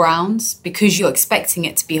all the grounds, because you're expecting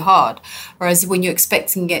it to be hard. Whereas when you're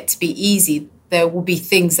expecting it to be easy, there will be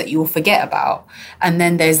things that you will forget about. And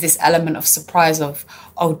then there's this element of surprise of,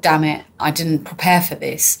 oh, damn it, I didn't prepare for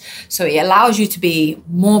this. So it allows you to be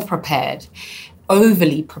more prepared,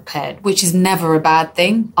 overly prepared, which is never a bad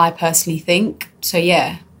thing, I personally think. So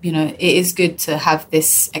yeah, it is good to have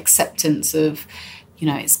this acceptance of,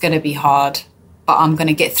 it's going to be hard, but I'm going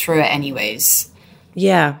to get through it anyways.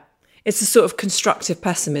 Yeah. It's a sort of constructive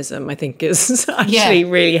pessimism, I think, is actually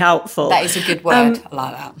really helpful. That is a good word. I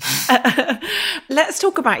like that. Let's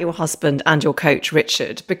talk about your husband and your coach,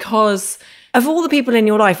 Richard, because of all the people in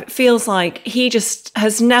your life, it feels like he just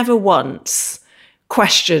has never once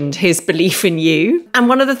questioned his belief in you. And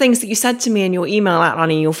one of the things that you said to me in your email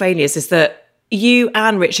outlining your failures is that you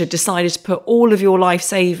and Richard decided to put all of your life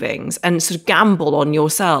savings and sort of gamble on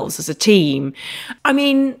yourselves as a team. I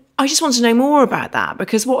mean, I just want to know more about that,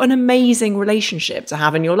 because what an amazing relationship to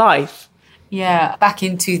have in your life. Yeah, back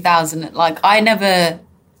in 2000, I never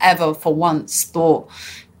ever for once thought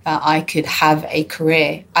that I could have a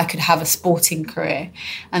career, I could have a sporting career.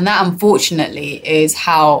 And that, unfortunately, is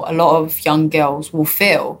how a lot of young girls will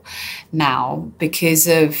feel now, because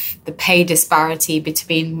of the pay disparity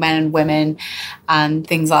between men and women and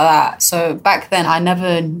things like that. So back then, I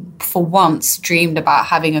never for once dreamed about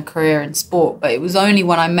having a career in sport. But it was only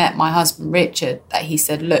when I met my husband, Richard, that he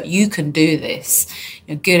said, look, you can do this.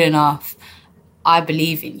 You're good enough. I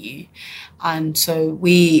believe in you. And so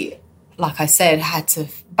we, like I said, had to,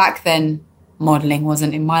 back then, modeling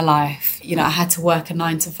wasn't in my life. You know, I had to work a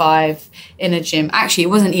 9 to 5 in a gym. Actually,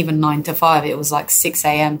 it wasn't even 9 to 5. It was like 6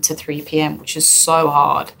 a.m. to 3 p.m., which is so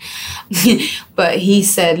hard. But he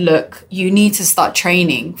said, look, you need to start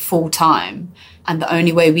training full time. And the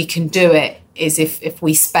only way we can do it is if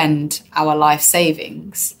we spend our life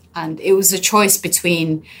savings. And it was a choice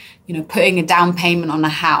between, you know, putting a down payment on a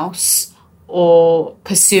house or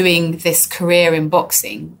pursuing this career in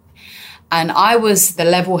boxing. And I was the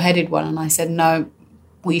level-headed one, and I said, no,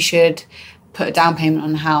 we should put a down payment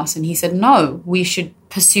on the house. And he said, no, we should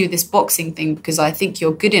pursue this boxing thing because I think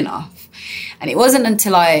you're good enough. And it wasn't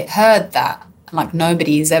until I heard that, like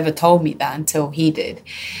nobody's ever told me that until he did,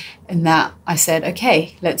 and that I said,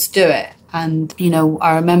 okay, let's do it. And, you know,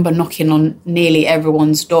 I remember knocking on nearly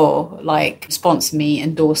everyone's door, like, sponsor me,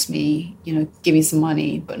 endorse me, you know, give me some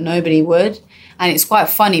money, but nobody would. And it's quite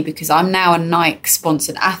funny because I'm now a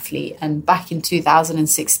Nike-sponsored athlete. And back in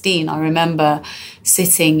 2016, I remember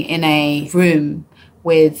sitting in a room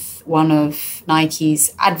with one of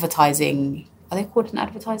Nike's advertising, are they called an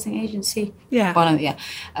advertising agency? Yeah.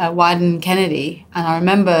 Wyden Kennedy. And I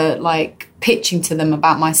remember, like, pitching to them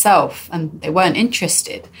about myself, and they weren't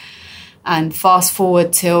interested. And fast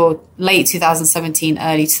forward till late 2017,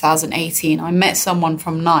 early 2018, I met someone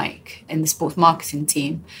from Nike in the sports marketing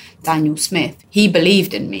team, Daniel Smith. He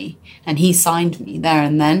believed in me and he signed me there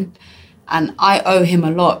and then. And I owe him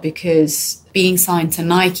a lot because being signed to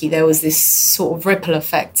Nike, there was this sort of ripple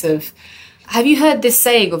effect of, have you heard this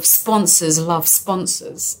saying of sponsors love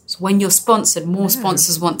sponsors? So when you're sponsored, more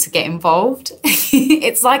sponsors want to get involved.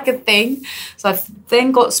 It's like a thing. So I've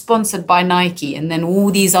then got sponsored by Nike, and then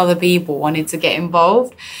all these other people wanted to get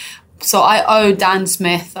involved. So I owe Dan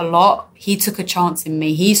Smith a lot. He took a chance in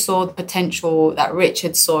me. He saw the potential that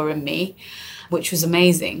Richard saw in me, which was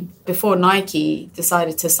amazing. Before Nike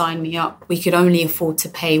decided to sign me up, we could only afford to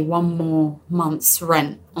pay one more month's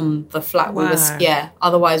rent on the flat. Wow.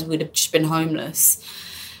 Otherwise we'd have just been homeless.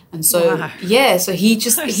 And so, so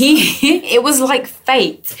it was like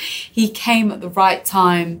fate. He came at the right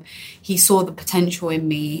time. He saw the potential in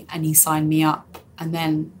me and he signed me up. And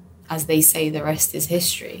then, as they say, the rest is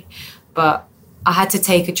history. But I had to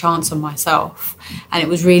take a chance on myself. And it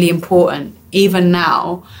was really important. Even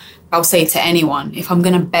now, I'll say to anyone, if I'm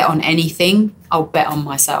going to bet on anything, I'll bet on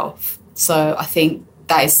myself. So I think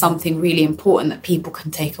that is something really important that people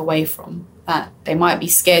can take away from, that they might be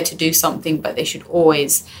scared to do something, but they should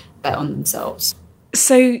always bet on themselves.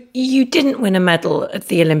 So you didn't win a medal at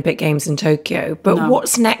the Olympic Games in Tokyo, but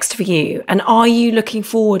What's next for you? And are you looking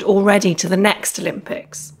forward already to the next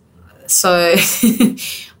Olympics? So I'm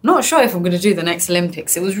not sure if I'm going to do the next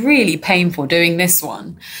Olympics. It was really painful doing this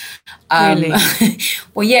one. Really?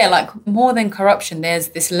 Well, yeah, like more than corruption, there's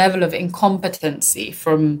this level of incompetency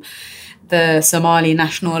from the Somali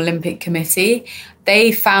National Olympic Committee.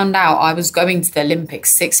 They found out I was going to the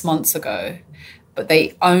Olympics 6 months ago, but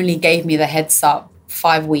they only gave me the heads up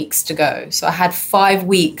 5 weeks to go. So I had 5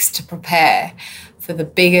 weeks to prepare for the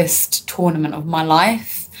biggest tournament of my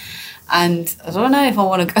life. And I don't know if I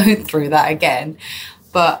want to go through that again,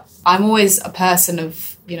 but I'm always a person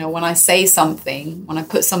of, you know, when I say something, when I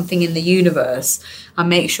put something in the universe, I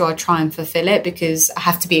make sure I try and fulfill it because I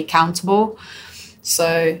have to be accountable. So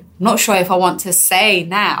I'm not sure if I want to say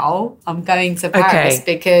now I'm going to Paris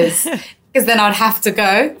because then I'd have to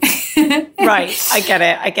go. Right, I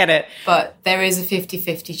get it. But there is a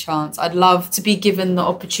 50-50 chance. I'd love to be given the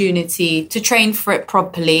opportunity to train for it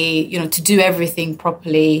properly, you know, to do everything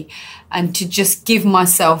properly and to just give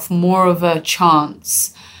myself more of a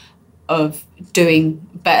chance of doing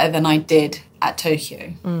better than I did at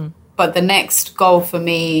Tokyo. But the next goal for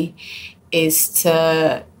me is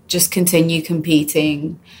to just continue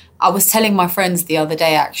competing. I was telling my friends the other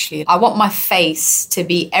day, actually, I want my face to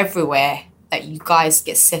be everywhere that you guys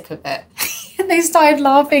get sick of it. And they started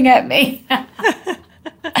laughing at me.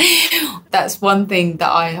 That's one thing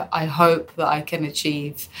that I hope that I can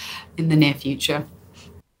achieve in the near future.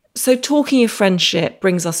 So talking of friendship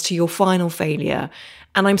brings us to your final failure.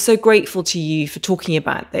 And I'm so grateful to you for talking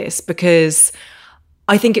about this because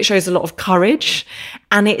I think it shows a lot of courage,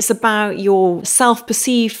 and it's about your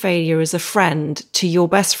self-perceived failure as a friend to your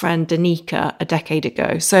best friend, Danica, a decade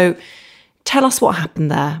ago. So tell us what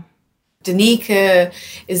happened there. Danica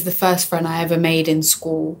is the first friend I ever made in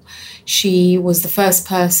school. She was the first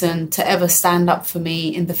person to ever stand up for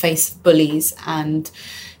me in the face of bullies, and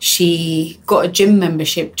she got a gym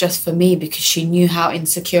membership just for me because she knew how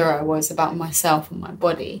insecure I was about myself and my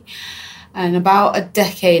body. And about a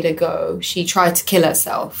decade ago, she tried to kill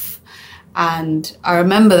herself. And I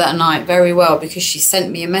remember that night very well because she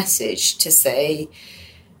sent me a message to say,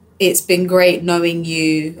 "It's been great knowing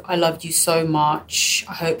you. I loved you so much.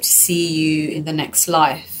 I hope to see you in the next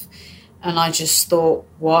life." And I just thought,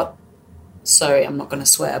 what? Sorry, I'm not going to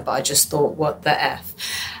swear, but I just thought, what the F?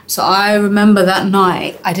 So I remember that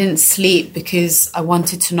night I didn't sleep because I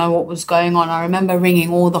wanted to know what was going on. I remember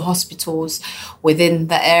ringing all the hospitals within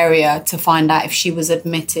the area to find out if she was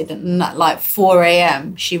admitted. And at like 4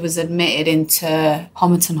 a.m, she was admitted into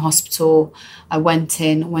Homerton Hospital. I went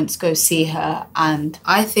to go see her. And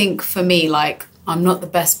I think for me, like, I'm not the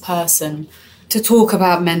best person to talk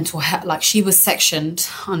about mental health. Like, she was sectioned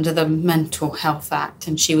under the Mental Health Act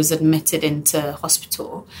and she was admitted into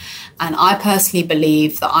hospital. And I personally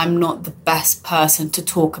believe that I'm not the best person to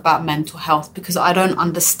talk about mental health because I don't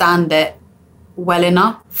understand it well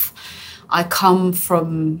enough. I come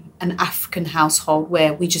from an African household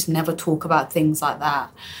where we just never talk about things like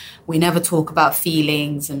that. We never talk about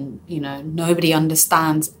feelings and, you know, nobody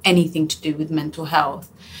understands anything to do with mental health.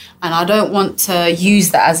 And I don't want to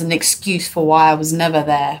use that as an excuse for why I was never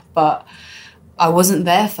there, but I wasn't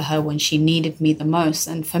there for her when she needed me the most.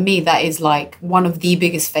 And for me, that is like one of the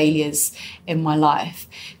biggest failures in my life.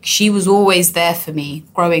 She was always there for me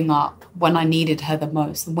growing up when I needed her the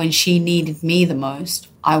most. And when she needed me the most,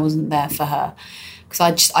 I wasn't there for her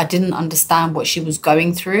because I didn't understand what she was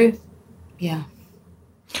going through. Yeah.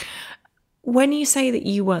 When you say that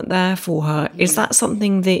you weren't there for her, is that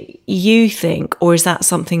something that you think, or is that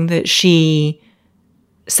something that she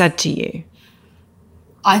said to you?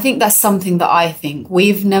 I think that's something that I think.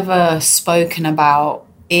 We've never spoken about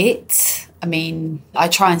it. I mean, I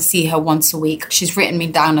try and see her once a week. She's written me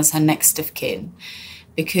down as her next of kin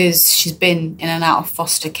because she's been in and out of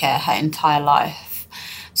foster care her entire life.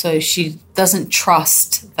 So she doesn't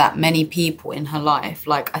trust that many people in her life.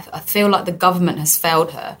 Like, I feel like the government has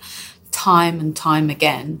failed her time and time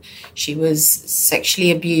again. She was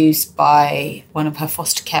sexually abused by one of her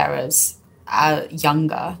foster carers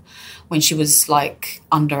younger when she was like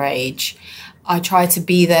underage. I try to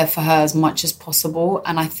be there for her as much as possible.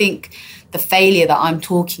 And I think the failure that I'm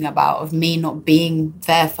talking about of me not being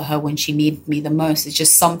there for her when she needed me the most is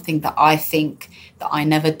just something that I think that I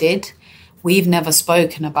never did. We've never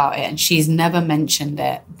spoken about it and she's never mentioned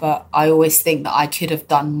it, but I always think that I could have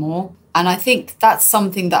done more. And I think that's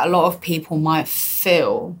something that a lot of people might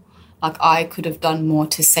feel like I could have done more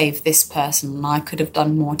to save this person and I could have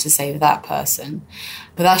done more to save that person.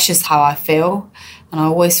 But that's just how I feel. And I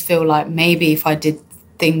always feel like maybe if I did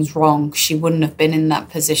things wrong, she wouldn't have been in that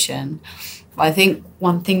position. But I think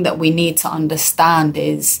one thing that we need to understand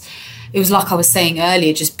is, it was like I was saying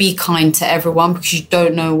earlier, just be kind to everyone because you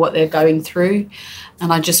don't know what they're going through.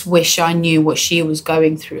 And I just wish I knew what she was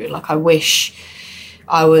going through. Like, I wish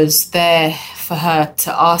I was there for her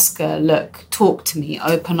to ask her, look, talk to me,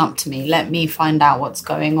 open up to me, let me find out what's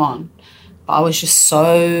going on. But I was just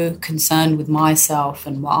so concerned with myself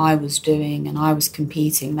and what I was doing and I was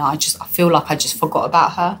competing that I feel like I just forgot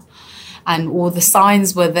about her. And all the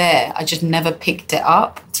signs were there, I just never picked it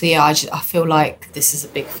up. So yeah, I feel like this is a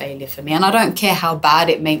big failure for me. And I don't care how bad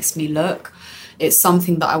it makes me look. It's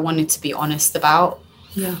something that I wanted to be honest about.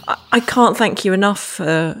 Yeah. I can't thank you enough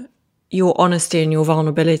for your honesty and your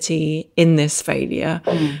vulnerability in this failure.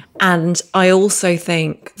 And I also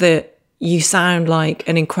think that you sound like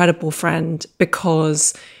an incredible friend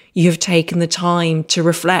because you have taken the time to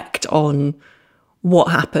reflect on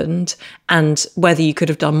what happened and whether you could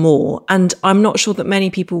have done more. And I'm not sure that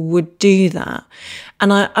many people would do that.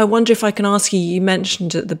 And I wonder if I can ask you, you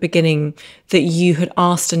mentioned at the beginning that you had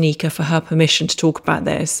asked Anika for her permission to talk about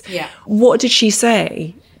this. Yeah. What did she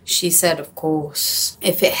say? She said, of course,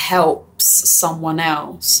 if it helps someone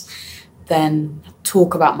else, then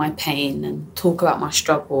talk about my pain and talk about my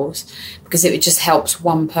struggles, because if it just helps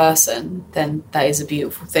one person, then that is a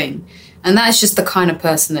beautiful thing. And that's just the kind of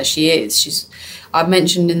person that she is. I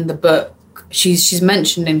mentioned in the book, she's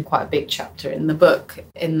mentioned in quite a big chapter in the book,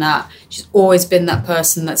 in that she's always been that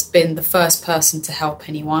person that's been the first person to help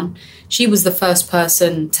anyone. She was the first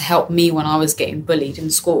person to help me when I was getting bullied in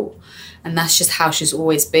school. And that's just how she's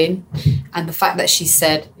always been. And the fact that she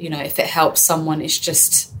said, you know, if it helps someone, it's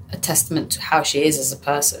just a testament to how she is as a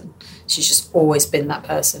person. She's just always been that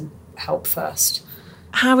person, help first.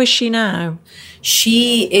 How is she now?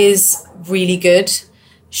 She is really good.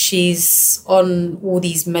 She's on all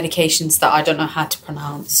these medications that I don't know how to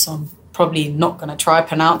pronounce, so I'm probably not going to try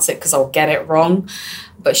pronounce it because I'll get it wrong.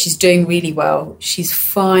 But she's doing really well. She's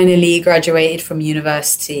finally graduated from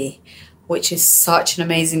university, which is such an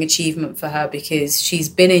amazing achievement for her because she's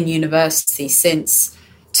been in university since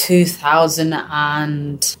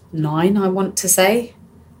 2009, I want to say.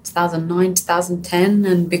 2009, 2010.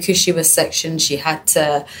 And because she was sectioned, she had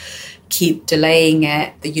to keep delaying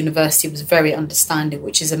it. The university was very understanding,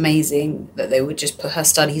 which is amazing, that they would just put her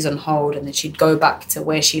studies on hold and then she'd go back to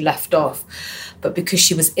where she left off. But because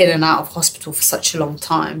she was in and out of hospital for such a long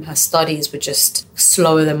time, her studies were just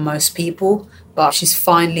slower than most people. But she's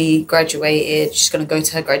finally graduated. She's going to go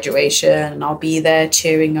to her graduation and I'll be there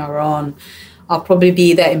cheering her on. I'll probably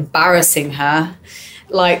be there embarrassing her,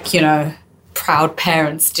 like, you know, proud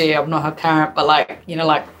parents do. I'm not her parent, but like, you know,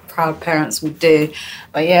 like proud parents would do.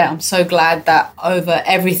 But yeah, I'm so glad that over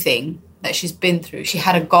everything that she's been through, she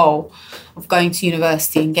had a goal of going to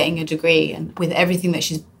university and getting a degree. And with everything that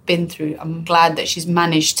she's been through, I'm glad that she's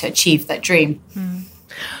managed to achieve that dream.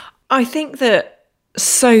 I think that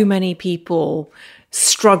so many people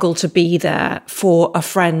struggle to be there for a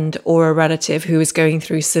friend or a relative who is going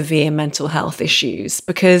through severe mental health issues,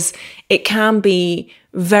 because it can be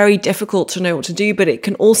very difficult to know what to do, but it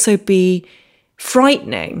can also be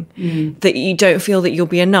frightening that you don't feel that you'll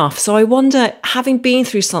be enough. So I wonder, having been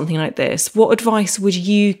through something like this, what advice would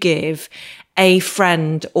you give a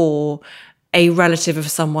friend or a relative of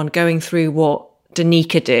someone going through what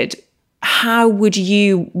Danica did? How would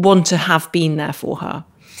you want to have been there for her?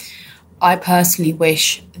 I personally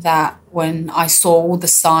wish that when I saw all the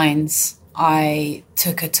signs, I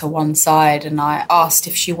took her to one side and I asked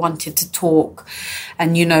if she wanted to talk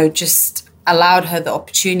and, you know, just allowed her the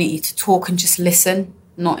opportunity to talk and just listen,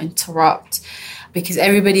 not interrupt, because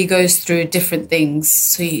everybody goes through different things.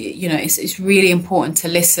 So, you know, it's really important to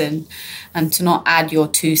listen and to not add your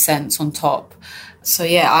 2 cents on top. So,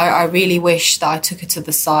 yeah, I really wish that I took her to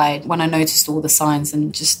the side when I noticed all the signs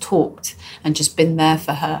and just talked and just been there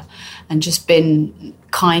for her and just been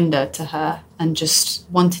kinder to her and just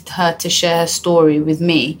wanted her to share her story with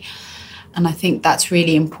me. And I think that's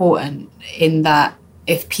really important, in that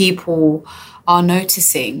if people are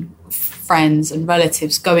noticing friends and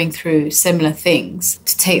relatives going through similar things,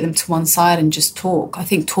 to take them to one side and just talk. I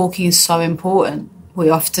think talking is so important. We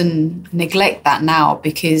often neglect that now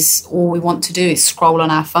because all we want to do is scroll on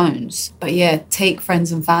our phones. But yeah, take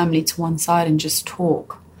friends and family to one side and just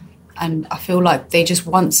talk. And I feel like they just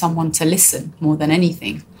want someone to listen more than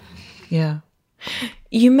anything. Yeah.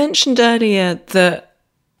 You mentioned earlier that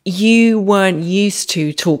you weren't used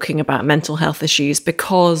to talking about mental health issues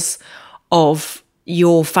because of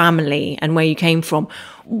your family and where you came from.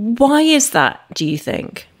 Why is that, do you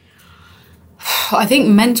think? I think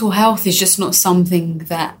mental health is just not something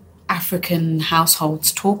that African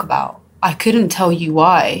households talk about. I couldn't tell you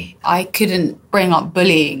why. I couldn't bring up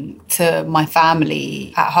bullying to my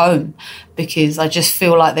family at home because I just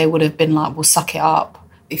feel like they would have been like, well, suck it up.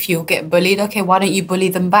 If you'll get bullied, okay, why don't you bully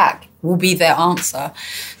them back? Will be their answer.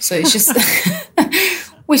 So it's just,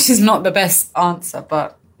 which is not the best answer.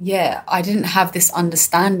 But yeah, I didn't have this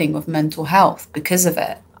understanding of mental health because of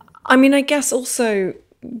it. I mean, I guess also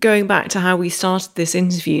going back to how we started this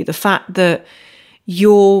interview, the fact that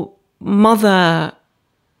your mother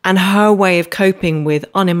and her way of coping with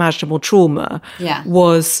unimaginable trauma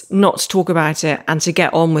was not to talk about it and to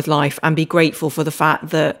get on with life and be grateful for the fact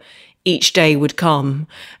that each day would come.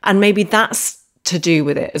 And maybe that's to do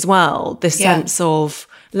with it as well. This sense of,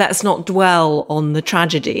 let's not dwell on the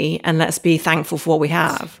tragedy and let's be thankful for what we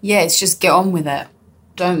have. Yeah, it's just get on with it.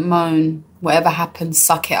 Don't moan. Whatever happens,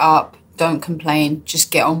 suck it up. Don't complain.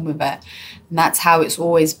 Just get on with it. And that's how it's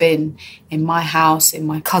always been in my house, in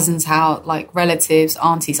my cousin's house, like relatives,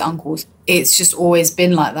 aunties, uncles. It's just always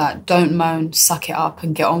been like that. Don't moan, suck it up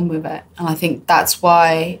and get on with it. And I think that's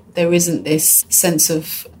why there isn't this sense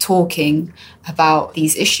of talking about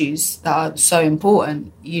these issues that are so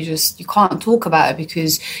important. You can't talk about it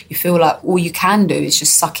because you feel like all you can do is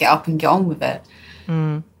just suck it up and get on with it.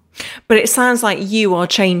 But it sounds like you are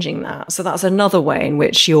changing that. So that's another way in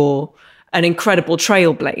which you're an incredible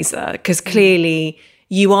trailblazer, because clearly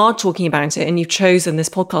you are talking about it and you've chosen this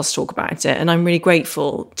podcast to talk about it. And I'm really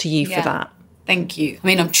grateful to you for that. Thank you. I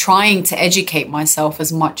mean, I'm trying to educate myself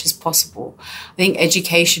as much as possible. I think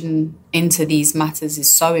education into these matters is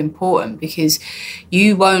so important because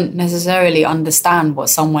you won't necessarily understand what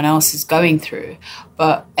someone else is going through,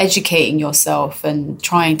 but educating yourself and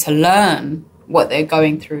trying to learn what they're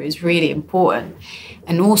going through is really important.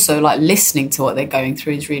 And also like listening to what they're going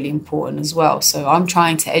through is really important as well. So I'm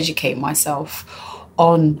trying to educate myself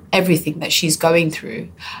on everything that she's going through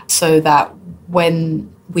so that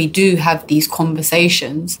when we do have these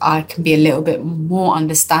conversations, I can be a little bit more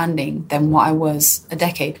understanding than what I was a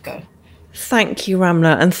decade ago. Thank you,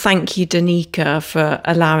 Ramla, and thank you, Danica, for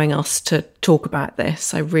allowing us to talk about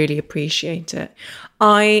this. I really appreciate it.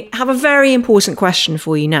 I have a very important question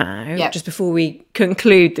for you now, just before we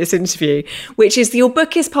conclude this interview, which is your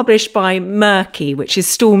book is published by Murky, which is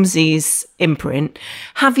Stormzy's imprint.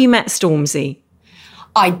 Have you met Stormzy?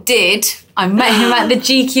 I did. I met him at the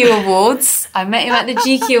GQ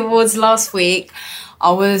Awards last week. I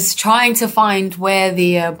was trying to find where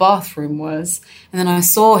the bathroom was, and then I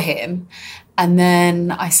saw him, and then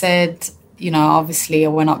I said, obviously I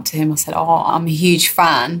went up to him. I said, I'm a huge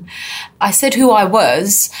fan. I said who I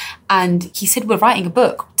was, and he said, we're writing a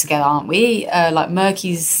book together, aren't we? Like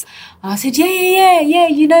Murky's. And I said, yeah,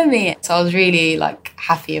 you know me. So I was really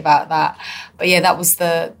happy about that. But yeah, that was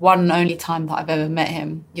the one and only time that I've ever met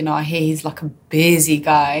him. I hear he's a busy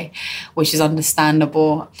guy, which is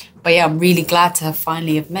understandable. But yeah, I'm really glad to have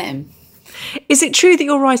finally have met him. Is it true that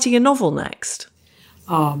you're writing a novel next?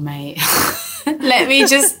 Oh, mate. let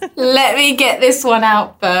me get this one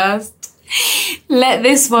out first. Let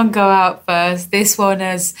this one go out first. This one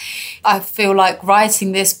I feel like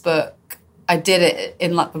writing this book, I did it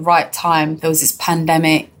in the right time. There was this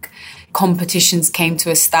pandemic. Competitions came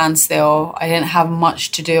to a standstill. I didn't have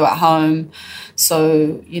much to do at home.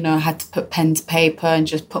 So, I had to put pen to paper and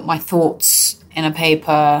just put my thoughts in a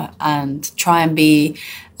paper and try and be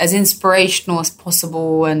as inspirational as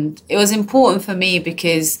possible. And it was important for me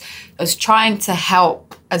because I was trying to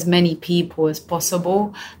help as many people as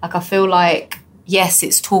possible. I feel like, yes,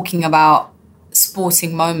 it's talking about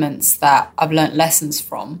sporting moments that I've learnt lessons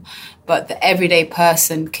from, but the everyday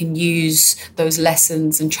person can use those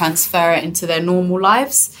lessons and transfer it into their normal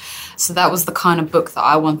lives. So that was the kind of book that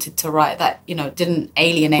I wanted to write that, didn't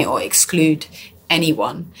alienate or exclude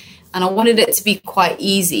anyone. And I wanted it to be quite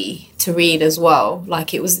easy to read as well.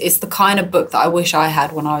 It's the kind of book that I wish I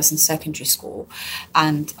had when I was in secondary school.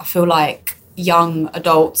 And I feel like young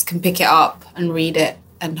adults can pick it up and read it,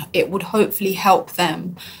 and it would hopefully help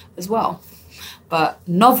them as well. But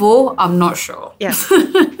novel, I'm not sure. Yes.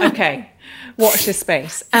 Okay. Watch this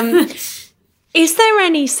space. Is there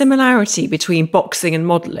any similarity between boxing and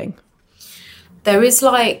modelling? There is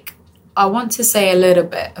I want to say a little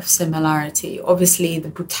bit of similarity. Obviously, the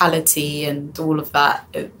brutality and all of that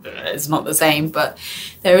is not the same, but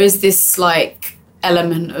there is this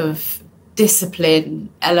element of discipline,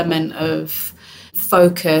 element of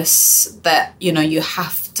focus that, you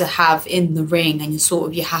have to have in the ring, and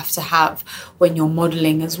you have to have when you're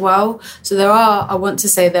modelling as well. So I want to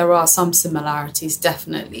say there are some similarities,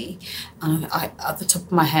 definitely. And at the top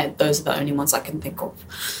of my head, those are the only ones I can think of.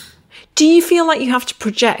 Do you feel like you have to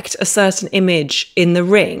project a certain image in the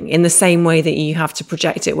ring in the same way that you have to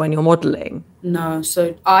project it when you're modelling? No,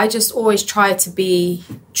 so I just always try to be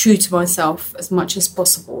true to myself as much as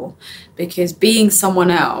possible, because being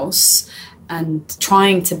someone else and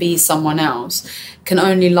trying to be someone else can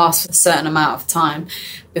only last for a certain amount of time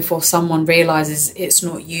before someone realises it's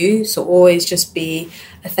not you. So always just be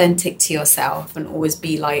authentic to yourself and always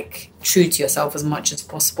be true to yourself as much as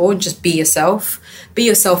possible, and just be yourself. Be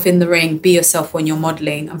yourself in the ring, be yourself when you're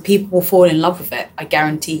modelling, and people will fall in love with it, I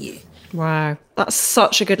guarantee you. Wow, that's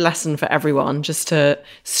such a good lesson for everyone, just to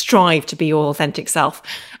strive to be your authentic self.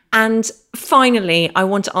 And finally, I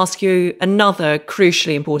want to ask you another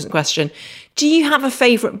crucially important question. Do you have a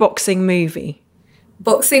favourite boxing movie?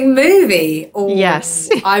 Boxing movie? Oh, yes.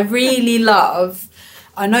 I really love...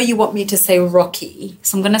 I know you want me to say Rocky,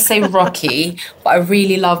 so I'm going to say Rocky, but I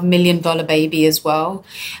really love $1 Million Baby as well.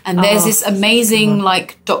 And there's this amazing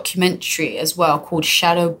documentary as well called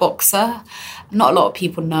Shadow Boxer. Not a lot of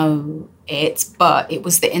people know it, but it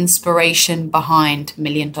was the inspiration behind $1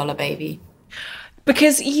 Million Baby.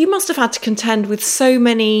 Because you must have had to contend with so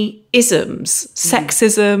many isms,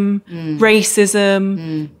 sexism,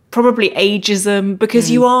 racism, probably ageism,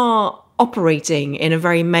 because you are operating in a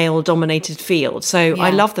very male-dominated field. So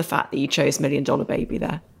I love the fact that you chose $1 Million Baby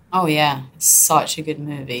there. Oh, yeah. Such a good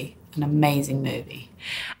movie. An amazing movie.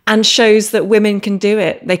 And shows that women can do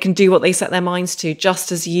it. They can do what they set their minds to,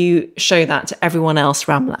 just as you show that to everyone else,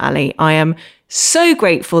 Ramla Ali. I am so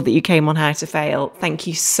grateful that you came on How to Fail. Thank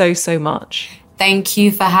you so, so much. Thank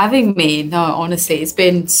you for having me. No, honestly, it's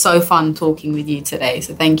been so fun talking with you today.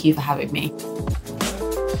 So thank you for having me.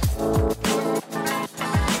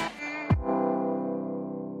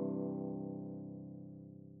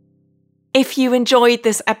 If you enjoyed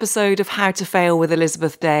this episode of How to Fail with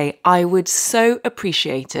Elizabeth Day, I would so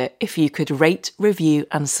appreciate it if you could rate, review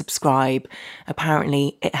and subscribe.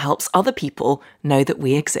 Apparently, it helps other people know that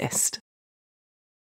we exist.